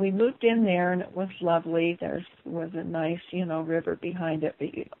so we moved in there, and it was lovely. There was a nice, river behind it,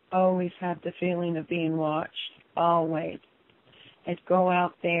 but you always had the feeling of being watched, always. I'd go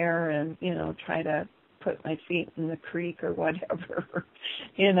out there and, try to put my feet in the creek or whatever,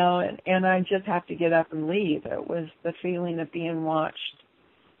 and I just have to get up and leave. It was the feeling of being watched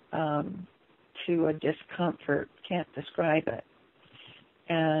to a discomfort. Can't describe it.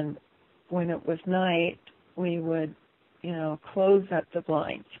 And when it was night, we would, close up the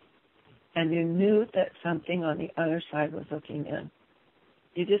blinds, and you knew that something on the other side was looking in.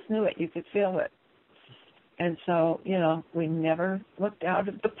 You just knew it. You could feel it. And so, we never looked out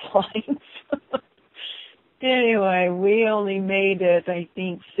of the blinds. Anyway, we only made it, I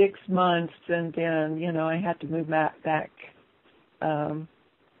think, 6 months, and then, I had to move back to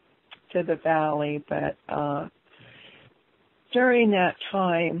the valley. But during that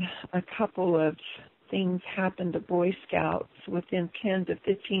time, a couple of things happened to Boy Scouts within 10 to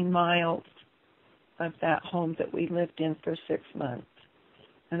 15 miles of that home that we lived in for 6 months.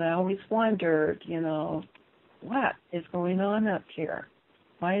 And I always wondered, what is going on up here?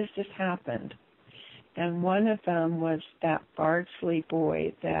 Why has this happened? And one of them was that Bardsley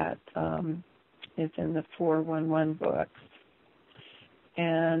boy that is in the 411 books.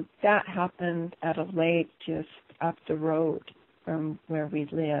 And that happened at a lake just up the road from where we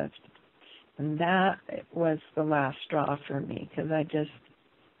lived. And that was the last straw for me, because I just,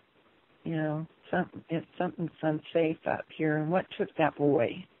 something's unsafe up here. And what took that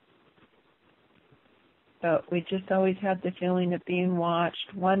boy? But we just always had the feeling of being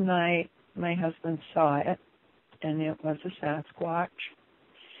watched. One night, my husband saw it, and it was a Sasquatch.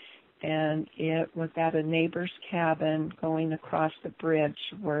 And it was at a neighbor's cabin going across the bridge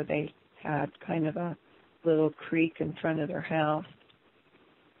where they had kind of a little creek in front of their house.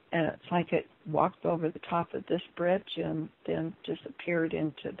 And it's like it walked over the top of this bridge and then disappeared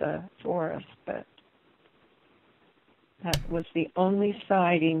into the forest. But that was the only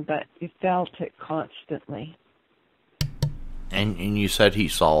sighting, but you felt it constantly. And you said he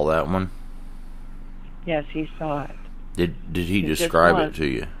saw that one? Yes, he saw it. Did he describe it to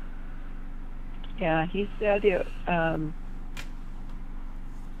you? Yeah, he said it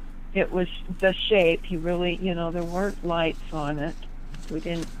was the shape. He really, there weren't lights on it. We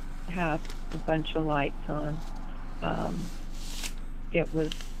didn't have a bunch of lights on. It was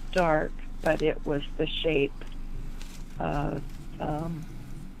dark, but it was the shape of,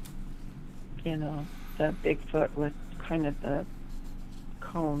 the Bigfoot with kind of the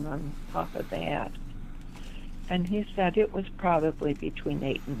cone on top of the head. And he said it was probably between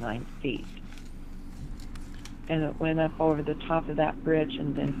 8 and 9 feet. And it went up over the top of that bridge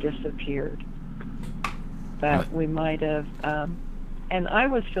and then disappeared. But we might have, and I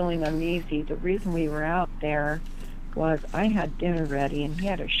was feeling uneasy. The reason we were out there was I had dinner ready, and he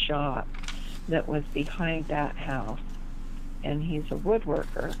had a shop that was behind that house. And he's a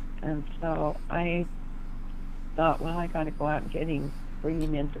woodworker. And so I thought, well, I got to go out and bring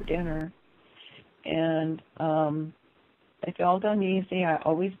him in for dinner. And I felt uneasy. I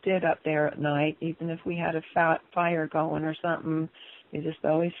always did up there at night, even if we had a fire going or something. You just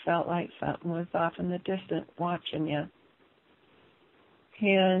always felt like something was off in the distance watching you.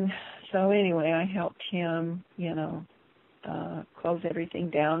 And so anyway, I helped him, close everything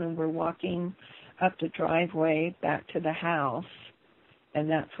down, and we're walking up the driveway back to the house, and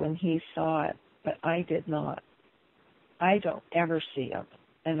that's when he saw it, but I did not. I don't ever see him,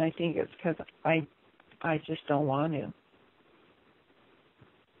 and I think it's because I just don't want to.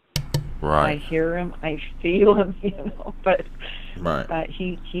 Right. I hear him, I feel him, but right. But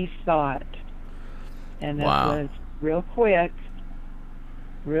he saw it, and wow. It was real quick,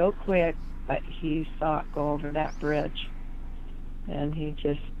 but he saw it go over that bridge. and he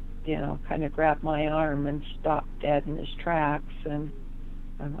just, kind of grabbed my arm and stopped dead in his tracks, and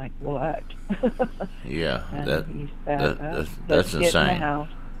I'm like, what? Yeah, and he said, that's get in the insane. house.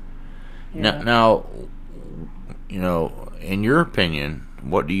 Now, in your opinion,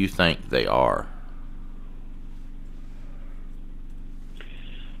 what do you think they are?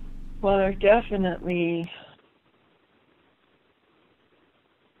 Well, they're definitely,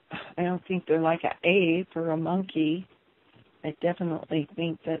 I don't think they're like an ape or a monkey. I definitely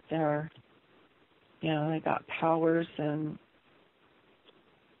think that they're, they got powers and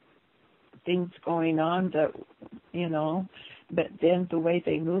things going on that, but then the way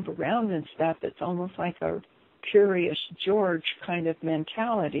they move around and stuff, it's almost like a Curious George kind of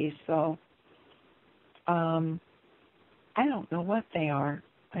mentality. So, I don't know what they are.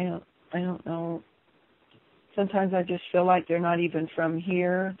 I don't know. Sometimes I just feel like they're not even from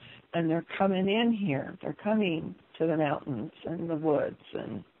here, and they're coming in here. They're coming to the mountains and the woods,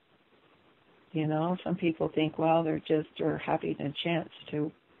 and some people think, well, they're having a chance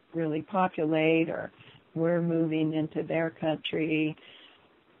to really populate, or we're moving into their country.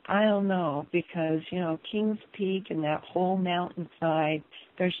 I don't know, because Kings Peak and that whole mountainside,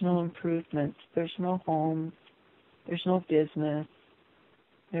 there's no improvements, there's no homes, there's no business.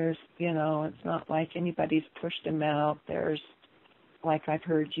 There's, it's not like anybody's pushed them out. There's, like I've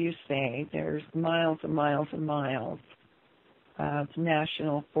heard you say, there's miles and miles and miles of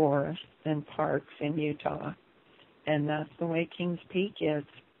national forests and parks in Utah. And that's the way Kings Peak is.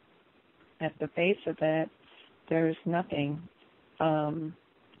 At the base of it, there's nothing.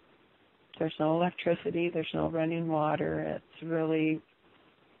 There's no electricity. There's no running water. It's really,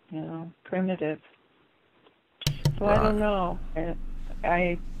 primitive. So Right. I don't know. I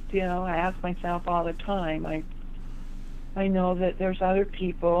ask myself all the time. I know that there's other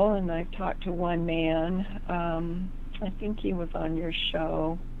people, and I've talked to one man. I think he was on your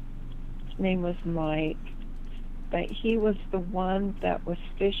show. His name was Mike. But he was the one that was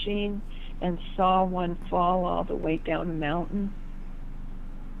fishing and saw one fall all the way down a mountain.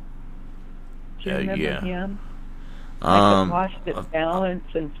 Do you remember him? Like it lost its balance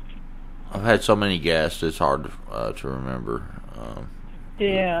and... I've had so many guests, it's hard to remember.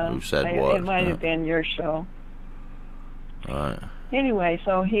 Who said what? It might have been your show. Right. Anyway,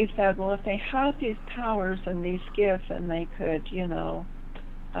 so he said, well, if they had these powers and these gifts and they could,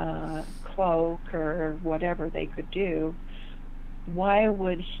 cloak or whatever they could do, why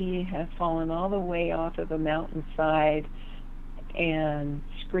would he have fallen all the way off of the mountainside and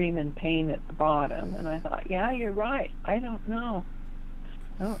scream in pain at the bottom? And I thought, yeah, you're right. I don't know.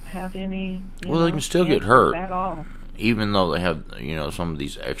 I don't have any... Well, they can still get hurt. At all. Even though they have, some of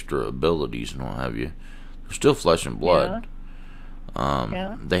these extra abilities and what have you. They're still flesh and blood.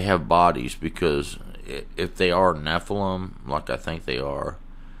 Yeah. They have bodies, because if they are Nephilim, like I think they are,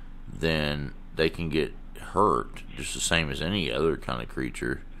 then they can get hurt just the same as any other kind of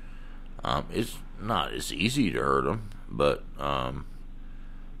creature. It's not as easy to hurt them, but but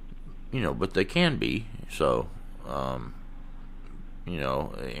they can be. So, and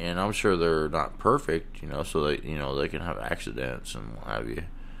I'm sure they're not perfect. So they can have accidents and what have you,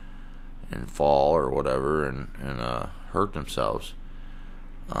 and fall or whatever, and hurt themselves.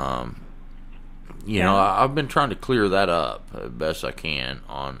 I've been trying to clear that up as best I can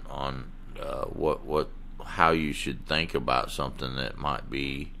on how you should think about something that might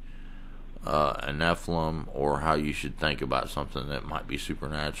be a Nephilim, or how you should think about something that might be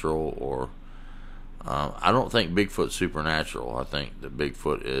supernatural. Or I don't think Bigfoot's supernatural. I think that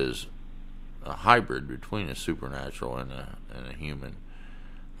Bigfoot is a hybrid between a supernatural and a human.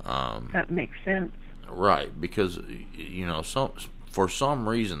 That makes sense. Right, because for some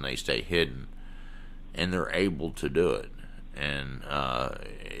reason they stay hidden, and they're able to do it. And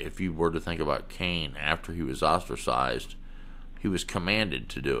if you were to think about Cain, after he was ostracized, he was commanded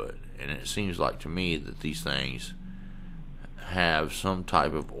to do it. And it seems like to me that these things have some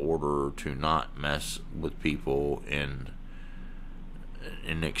type of order to not mess with people in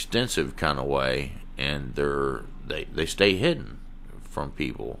an extensive kind of way, and they stay hidden from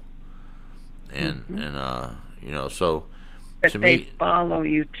people. And so but to they me, follow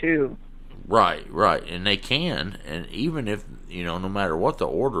you too. Right, and they can, and even if no matter what the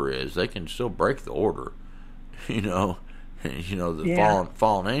order is, they can still break the order. The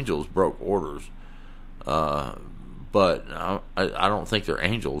fallen angels broke orders, but I don't think they're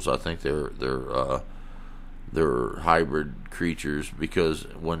angels. I think they're hybrid creatures, because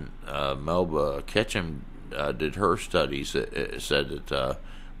when Melba Ketchum did her studies, it said that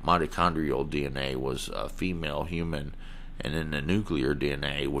mitochondrial DNA was a female human, and then the nuclear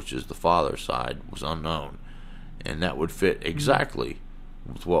DNA, which is the father side, was unknown. and that would fit exactly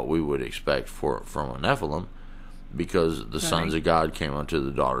with what we would expect from a Nephilim, because the sons of God came unto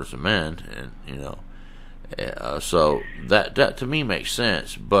the daughters of men, and so that to me makes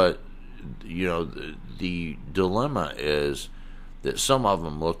sense. But the dilemma is that some of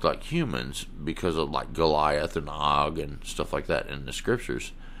them look like humans because of like Goliath and Og and stuff like that in the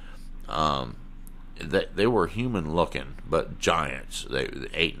scriptures. That they were human looking, but giants. They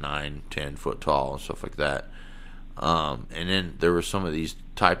 8, 9, 10 foot tall and stuff like that. And then there were some of these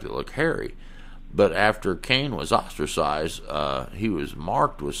type that look hairy. But after Cain was ostracized, he was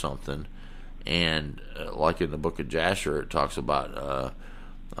marked with something. And like in the book of Jasher, it talks about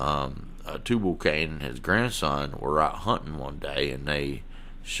Tubal-Cain and his grandson were out hunting one day, and they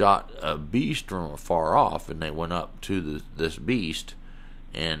shot a beast from afar off, and they went up to this beast,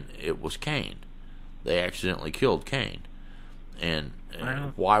 and it was Cain. They accidentally killed Cain. And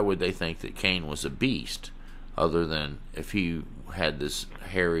why would they think that Cain was a beast, other than if he had this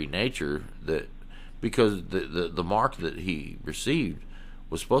hairy nature? That because the mark that he received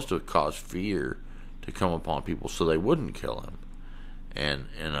was supposed to cause fear to come upon people so they wouldn't kill him. And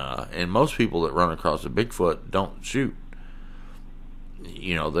most people that run across a Bigfoot don't shoot.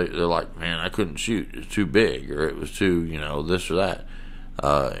 They're like, man, I couldn't shoot. It's too big, or it was too, this or that.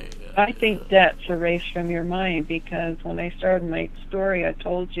 I think that's erased from your mind, because when I started my story, I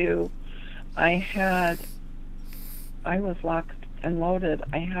told you I was locked and loaded.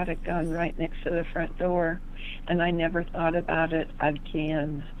 I had a gun right next to the front door, and I never thought about it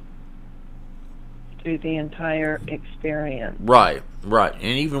again through the entire experience. Right. And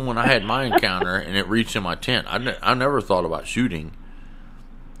even when I had my encounter and it reached in my tent, I never thought about shooting.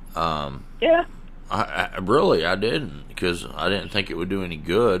 Yeah. I didn't, because I didn't think it would do any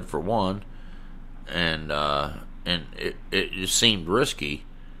good, for one, and it just seemed risky.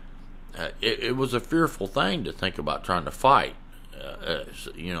 It was a fearful thing to think about trying to fight,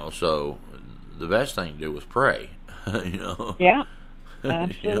 so the best thing to do was pray. Yeah,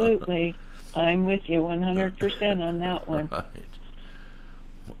 absolutely. I'm with you 100% on that one. Right.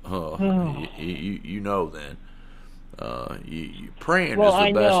 Then. Praying is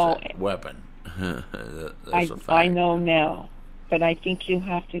the best weapon. I know now, but I think you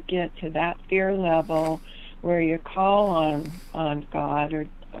have to get to that fear level where you call on God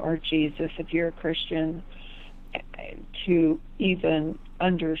or Jesus, if you're a Christian, to even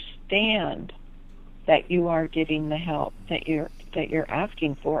understand that you are getting the help that you're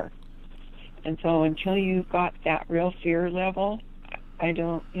asking for. And so until you've got that real fear level, I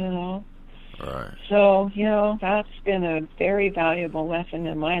don't, Right. So, that's been a very valuable lesson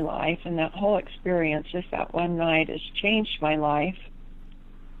in my life, and that whole experience, just that one night, has changed my life.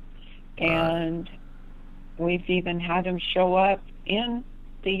 And we've even had him show up in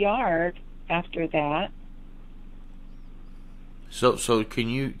the yard after that. So can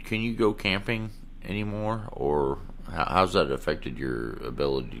you go camping anymore, or how's that affected your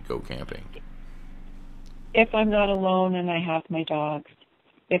ability to go camping? If I'm not alone and I have my dogs.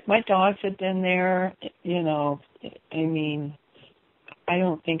 If my dogs had been there, I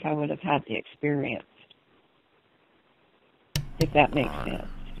don't think I would have had the experience, if that makes sense.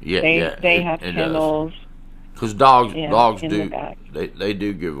 Yeah, they have kennels. Because dogs do, they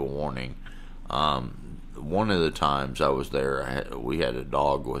do give a warning. One of the times I was there, we had a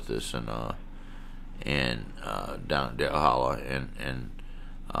dog with us, and down at Delhala, and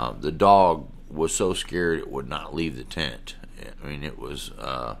the dog was so scared it would not leave the tent. I mean, it was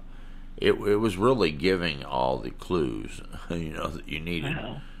really giving all the clues, that you needed.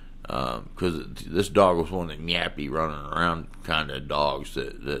 Because this dog was one of the yappy, running around kind of dogs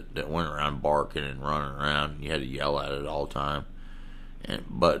that went around barking and running around, and you had to yell at it all the time.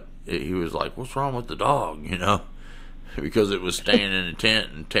 But he was like, "What's wrong with the dog?" Because it was staying in the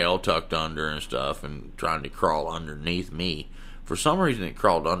tent and tail tucked under and stuff, and trying to crawl underneath me. For some reason, it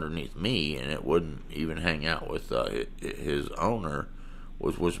crawled underneath me, and it wouldn't even hang out with his owner,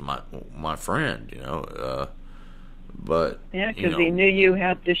 was my friend, But because he knew you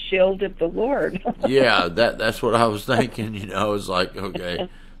had the shield of the Lord. Yeah, that's what I was thinking. It was like, okay,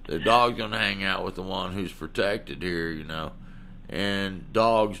 the dog's gonna hang out with the one who's protected here, And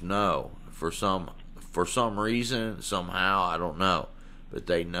dogs know for some reason, somehow, I don't know, but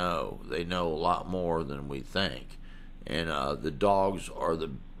they know a lot more than we think. And the dogs are the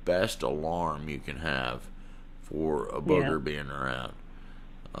best alarm you can have for a booger being around.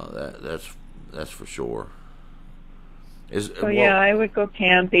 That's for sure. I would go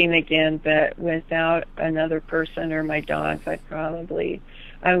camping again, but without another person or my dogs, I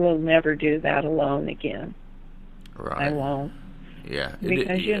will never do that alone again. Right. I won't. Yeah.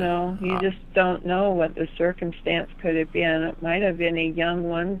 Because, you know, you just don't know what the circumstance could have been. It might have been a young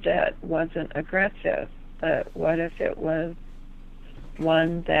one that wasn't aggressive, but what if it was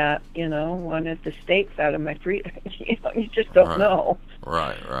one that, you know, wanted the steaks out of my freezer? You know, you just don't know.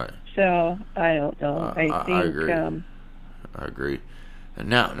 Right. So, I don't know. I think... I agree. I agree. And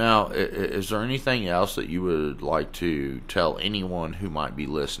now, is there anything else that you would like to tell anyone who might be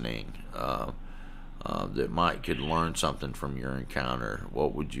listening that could learn something from your encounter?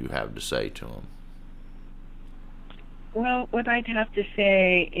 What would you have to say to them? Well, what I'd have to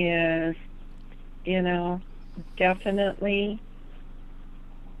say is, you know, definitely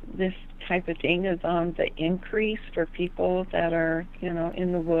this type of thing is on the increase for people that are, you know,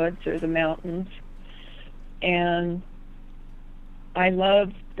 in the woods or the mountains. And I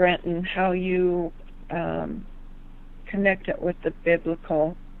love, Brenton, how you connect it with the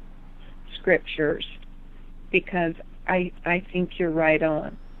biblical scriptures, because I think you're right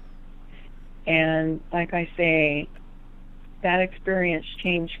on. And like I say, that experience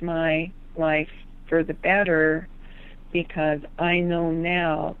changed my life for the better, because I know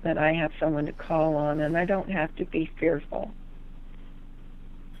now that I have someone to call on and I don't have to be fearful.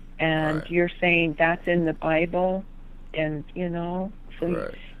 And you're saying that's in the Bible, and, you know,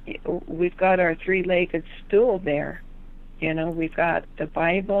 so we've got our three-legged stool there. You know, we've got the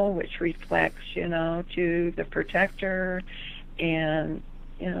Bible, which reflects, you know, to the protector, and,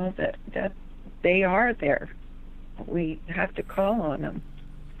 you know, that they are there. We have to call on them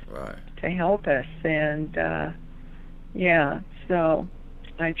to help us. And, so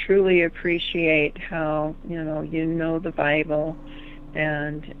I truly appreciate how, you know the Bible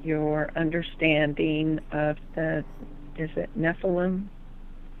and your understanding of is it Nephilim?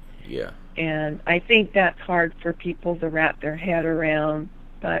 Yeah. And I think that's hard for people to wrap their head around,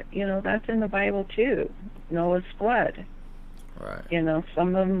 but, you know, that's in the Bible too. Noah's flood. Right. You know,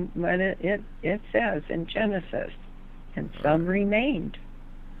 some of them, what it says in Genesis, and some remained.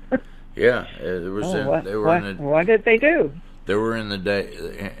 Yeah, it was. What did they do? They were in the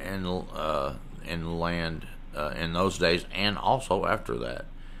day in land in those days, and also after that,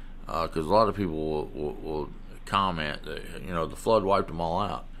 because a lot of people will comment that, you know, the flood wiped them all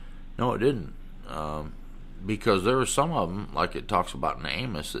out. No, it didn't, because there were some of them, like it talks about in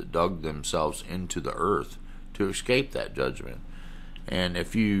Amos, that dug themselves into the earth to escape that judgment. And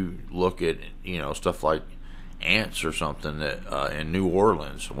if you look at, you know, stuff like ants or something that in New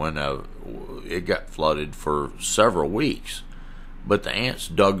Orleans, when it got flooded for several weeks, but the ants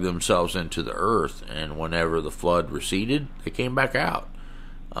dug themselves into the earth, and whenever the flood receded, they came back out.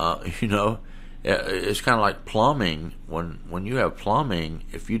 You know, it's kind of like plumbing. When you have plumbing,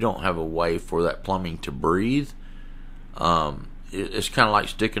 if you don't have a way for that plumbing to breathe, it's kind of like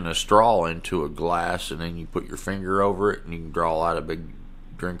sticking a straw into a glass, and then you put your finger over it, and you can draw out a big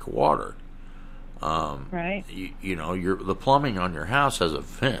drink of water. Right. You know, the plumbing on your house has a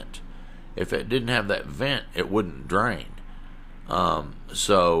vent. If it didn't have that vent, it wouldn't drain.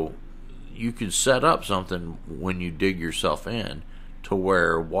 So you could set up something when you dig yourself in to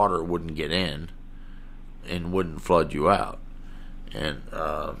where water wouldn't get in and wouldn't flood you out. And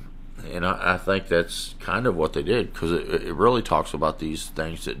I think that's kind of what they did, because it really talks about these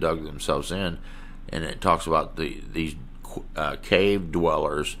things that dug themselves in, and it talks about these cave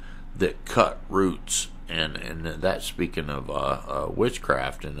dwellers that cut roots, and that's speaking of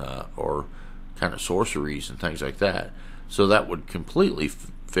witchcraft and or kind of sorceries and things like that. So that would completely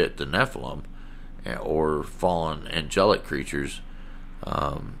fit the Nephilim or fallen angelic creatures.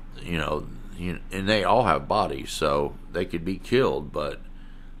 You know, and they all have bodies, so they could be killed. But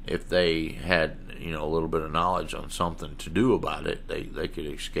if they had, you know, a little bit of knowledge on something to do about it, they could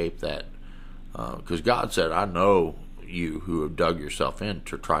escape that. Because God said, "I know you who have dug yourself in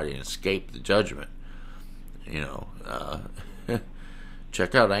to try to escape the judgment." You know,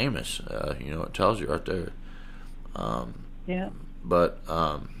 check out Amos. You know, it tells you right there. But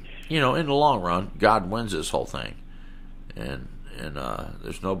you know, in the long run, God wins this whole thing, and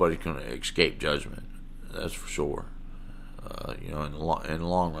there's nobody going to escape judgment. That's for sure. You know, in the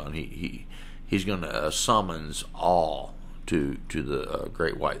long run, he's going to summons all to the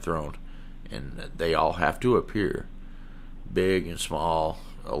great white throne, and they all have to appear, big and small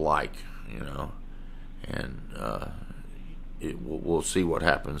alike. You know, and we'll see what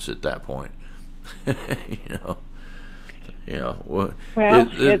happens at that point. You know, well,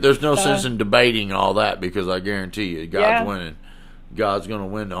 there's no sense in debating all that, because I guarantee you, God's winning. God's going to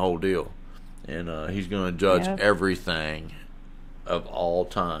win the whole deal, and He's going to judge everything of all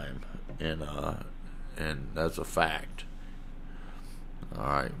time, and that's a fact. All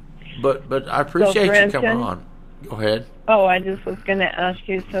right, but I appreciate you coming on. Go ahead. Oh, I just was going to ask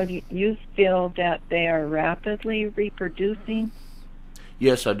you, so do you feel that they are rapidly reproducing?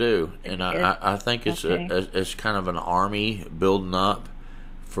 Yes, I do, and I think it's okay. it's kind of an army building up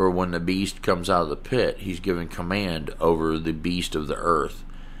for when the beast comes out of the pit. He's giving command over the beast of the earth,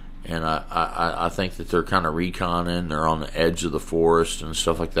 and I think that they're kind of reconning. They're on the edge of the forest and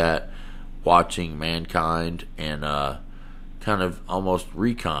stuff like that, watching mankind and kind of almost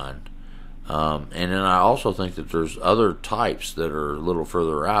recon. And then I also think that there's other types that are a little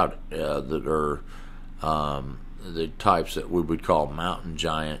further out that are the types that we would call mountain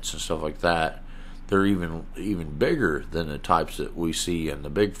giants and stuff like that. They're even bigger than the types that we see in the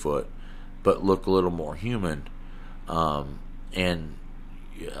Bigfoot, but look a little more human. And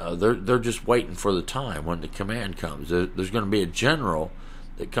they're just waiting for the time when the command comes. There's going to be a general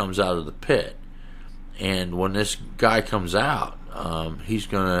that comes out of the pit, and when this guy comes out, he's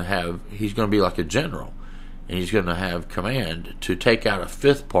going to be like a general, and he's going to have command to take out a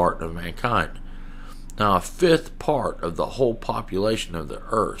fifth part of mankind. Now, a fifth part of the whole population of the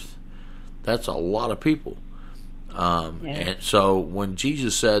earth, that's a lot of people. And so when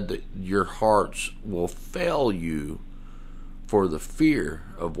Jesus said that your hearts will fail you for the fear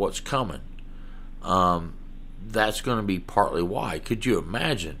of what's coming, that's going to be partly why. Could you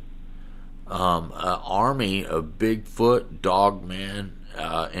imagine an army of Bigfoot, Dogman,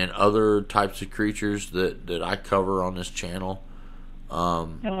 and other types of creatures that I cover on this channel?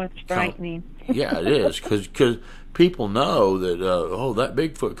 No, it's frightening. Yeah, it is, because people know that that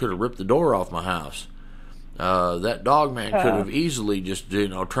Bigfoot could have ripped the door off my house. That Dogman could have easily just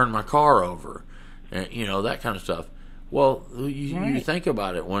turned my car over, and that kind of stuff. Well, you think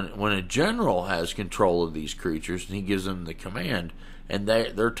about it, when a general has control of these creatures and he gives them the command, and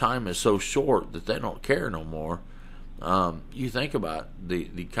their time is so short that they don't care no more. You think about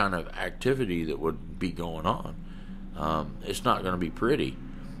the kind of activity that would be going on. It's not going to be pretty,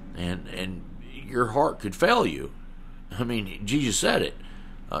 and your heart could fail you. I mean, Jesus said it.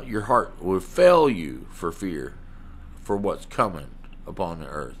 Your heart would fail you for fear for what's coming upon the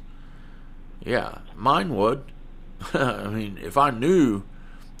earth. Yeah, mine would. I mean, if I knew,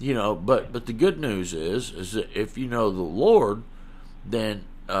 but the good news is that if you know the Lord, then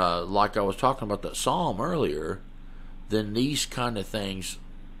like I was talking about that psalm earlier, then these kind of things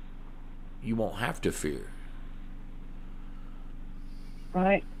you won't have to fear.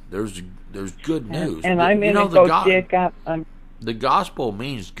 Right. There's good news. And I'm going to go dig up. The gospel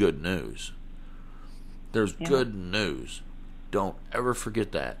means good news. There's good news. Don't ever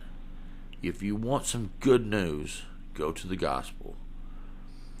forget that. If you want some good news, go to the gospel.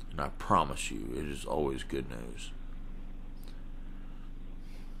 And I promise you, it is always good news.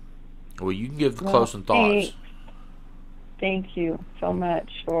 Well, you can give the closing thoughts. Thank you so much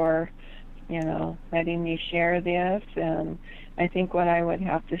for, letting me share this. And I think what I would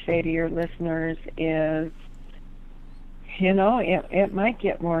have to say to your listeners is, it might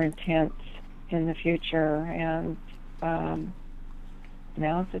get more intense in the future. And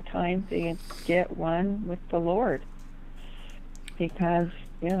now's the time to get one with the Lord. Because,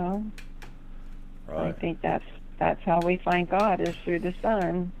 right. I think that's how we find God, is through the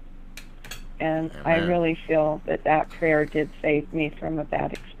Son. And Amen. I really feel that prayer did save me from a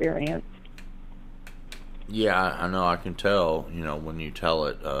bad experience. Yeah, I know. I can tell. When you tell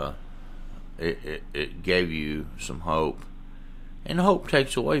it, it gave you some hope, and hope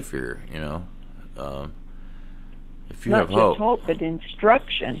takes away fear. If you Not have just hope, but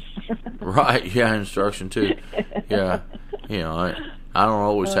instruction. Right? Yeah, instruction too. Yeah, I don't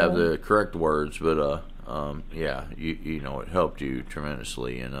always have the correct words, but yeah, it helped you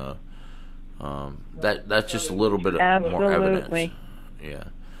tremendously, and that's just a little bit more evidence. Yeah.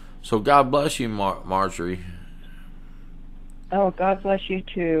 So God bless you, Marjorie. Oh, God bless you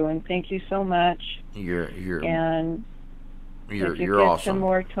too, and thank you so much. You're if you get awesome. some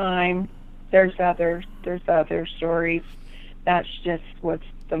more time, there's other stories. That's just what's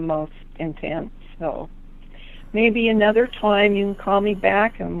the most intense. So maybe another time you can call me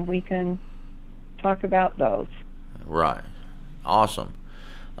back and we can talk about those. Right. Awesome.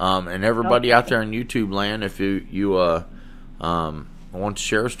 And everybody out there in YouTube land, if you want to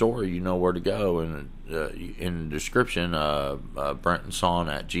share a story, you know where to go. And in the description,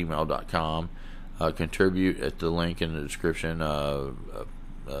 brentonsawin@gmail.com. Contribute at the link in the description.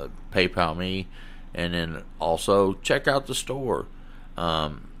 PayPal me, and then also check out the store.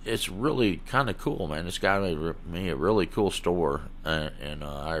 It's really kind of cool, man. This guy made me a really cool store, and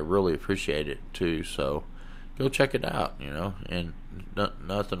I really appreciate it too. So go check it out, and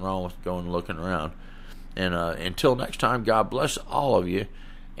nothing wrong with going and looking around. And until next time, God bless all of you,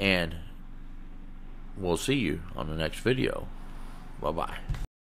 and we'll see you on the next video. Bye-bye.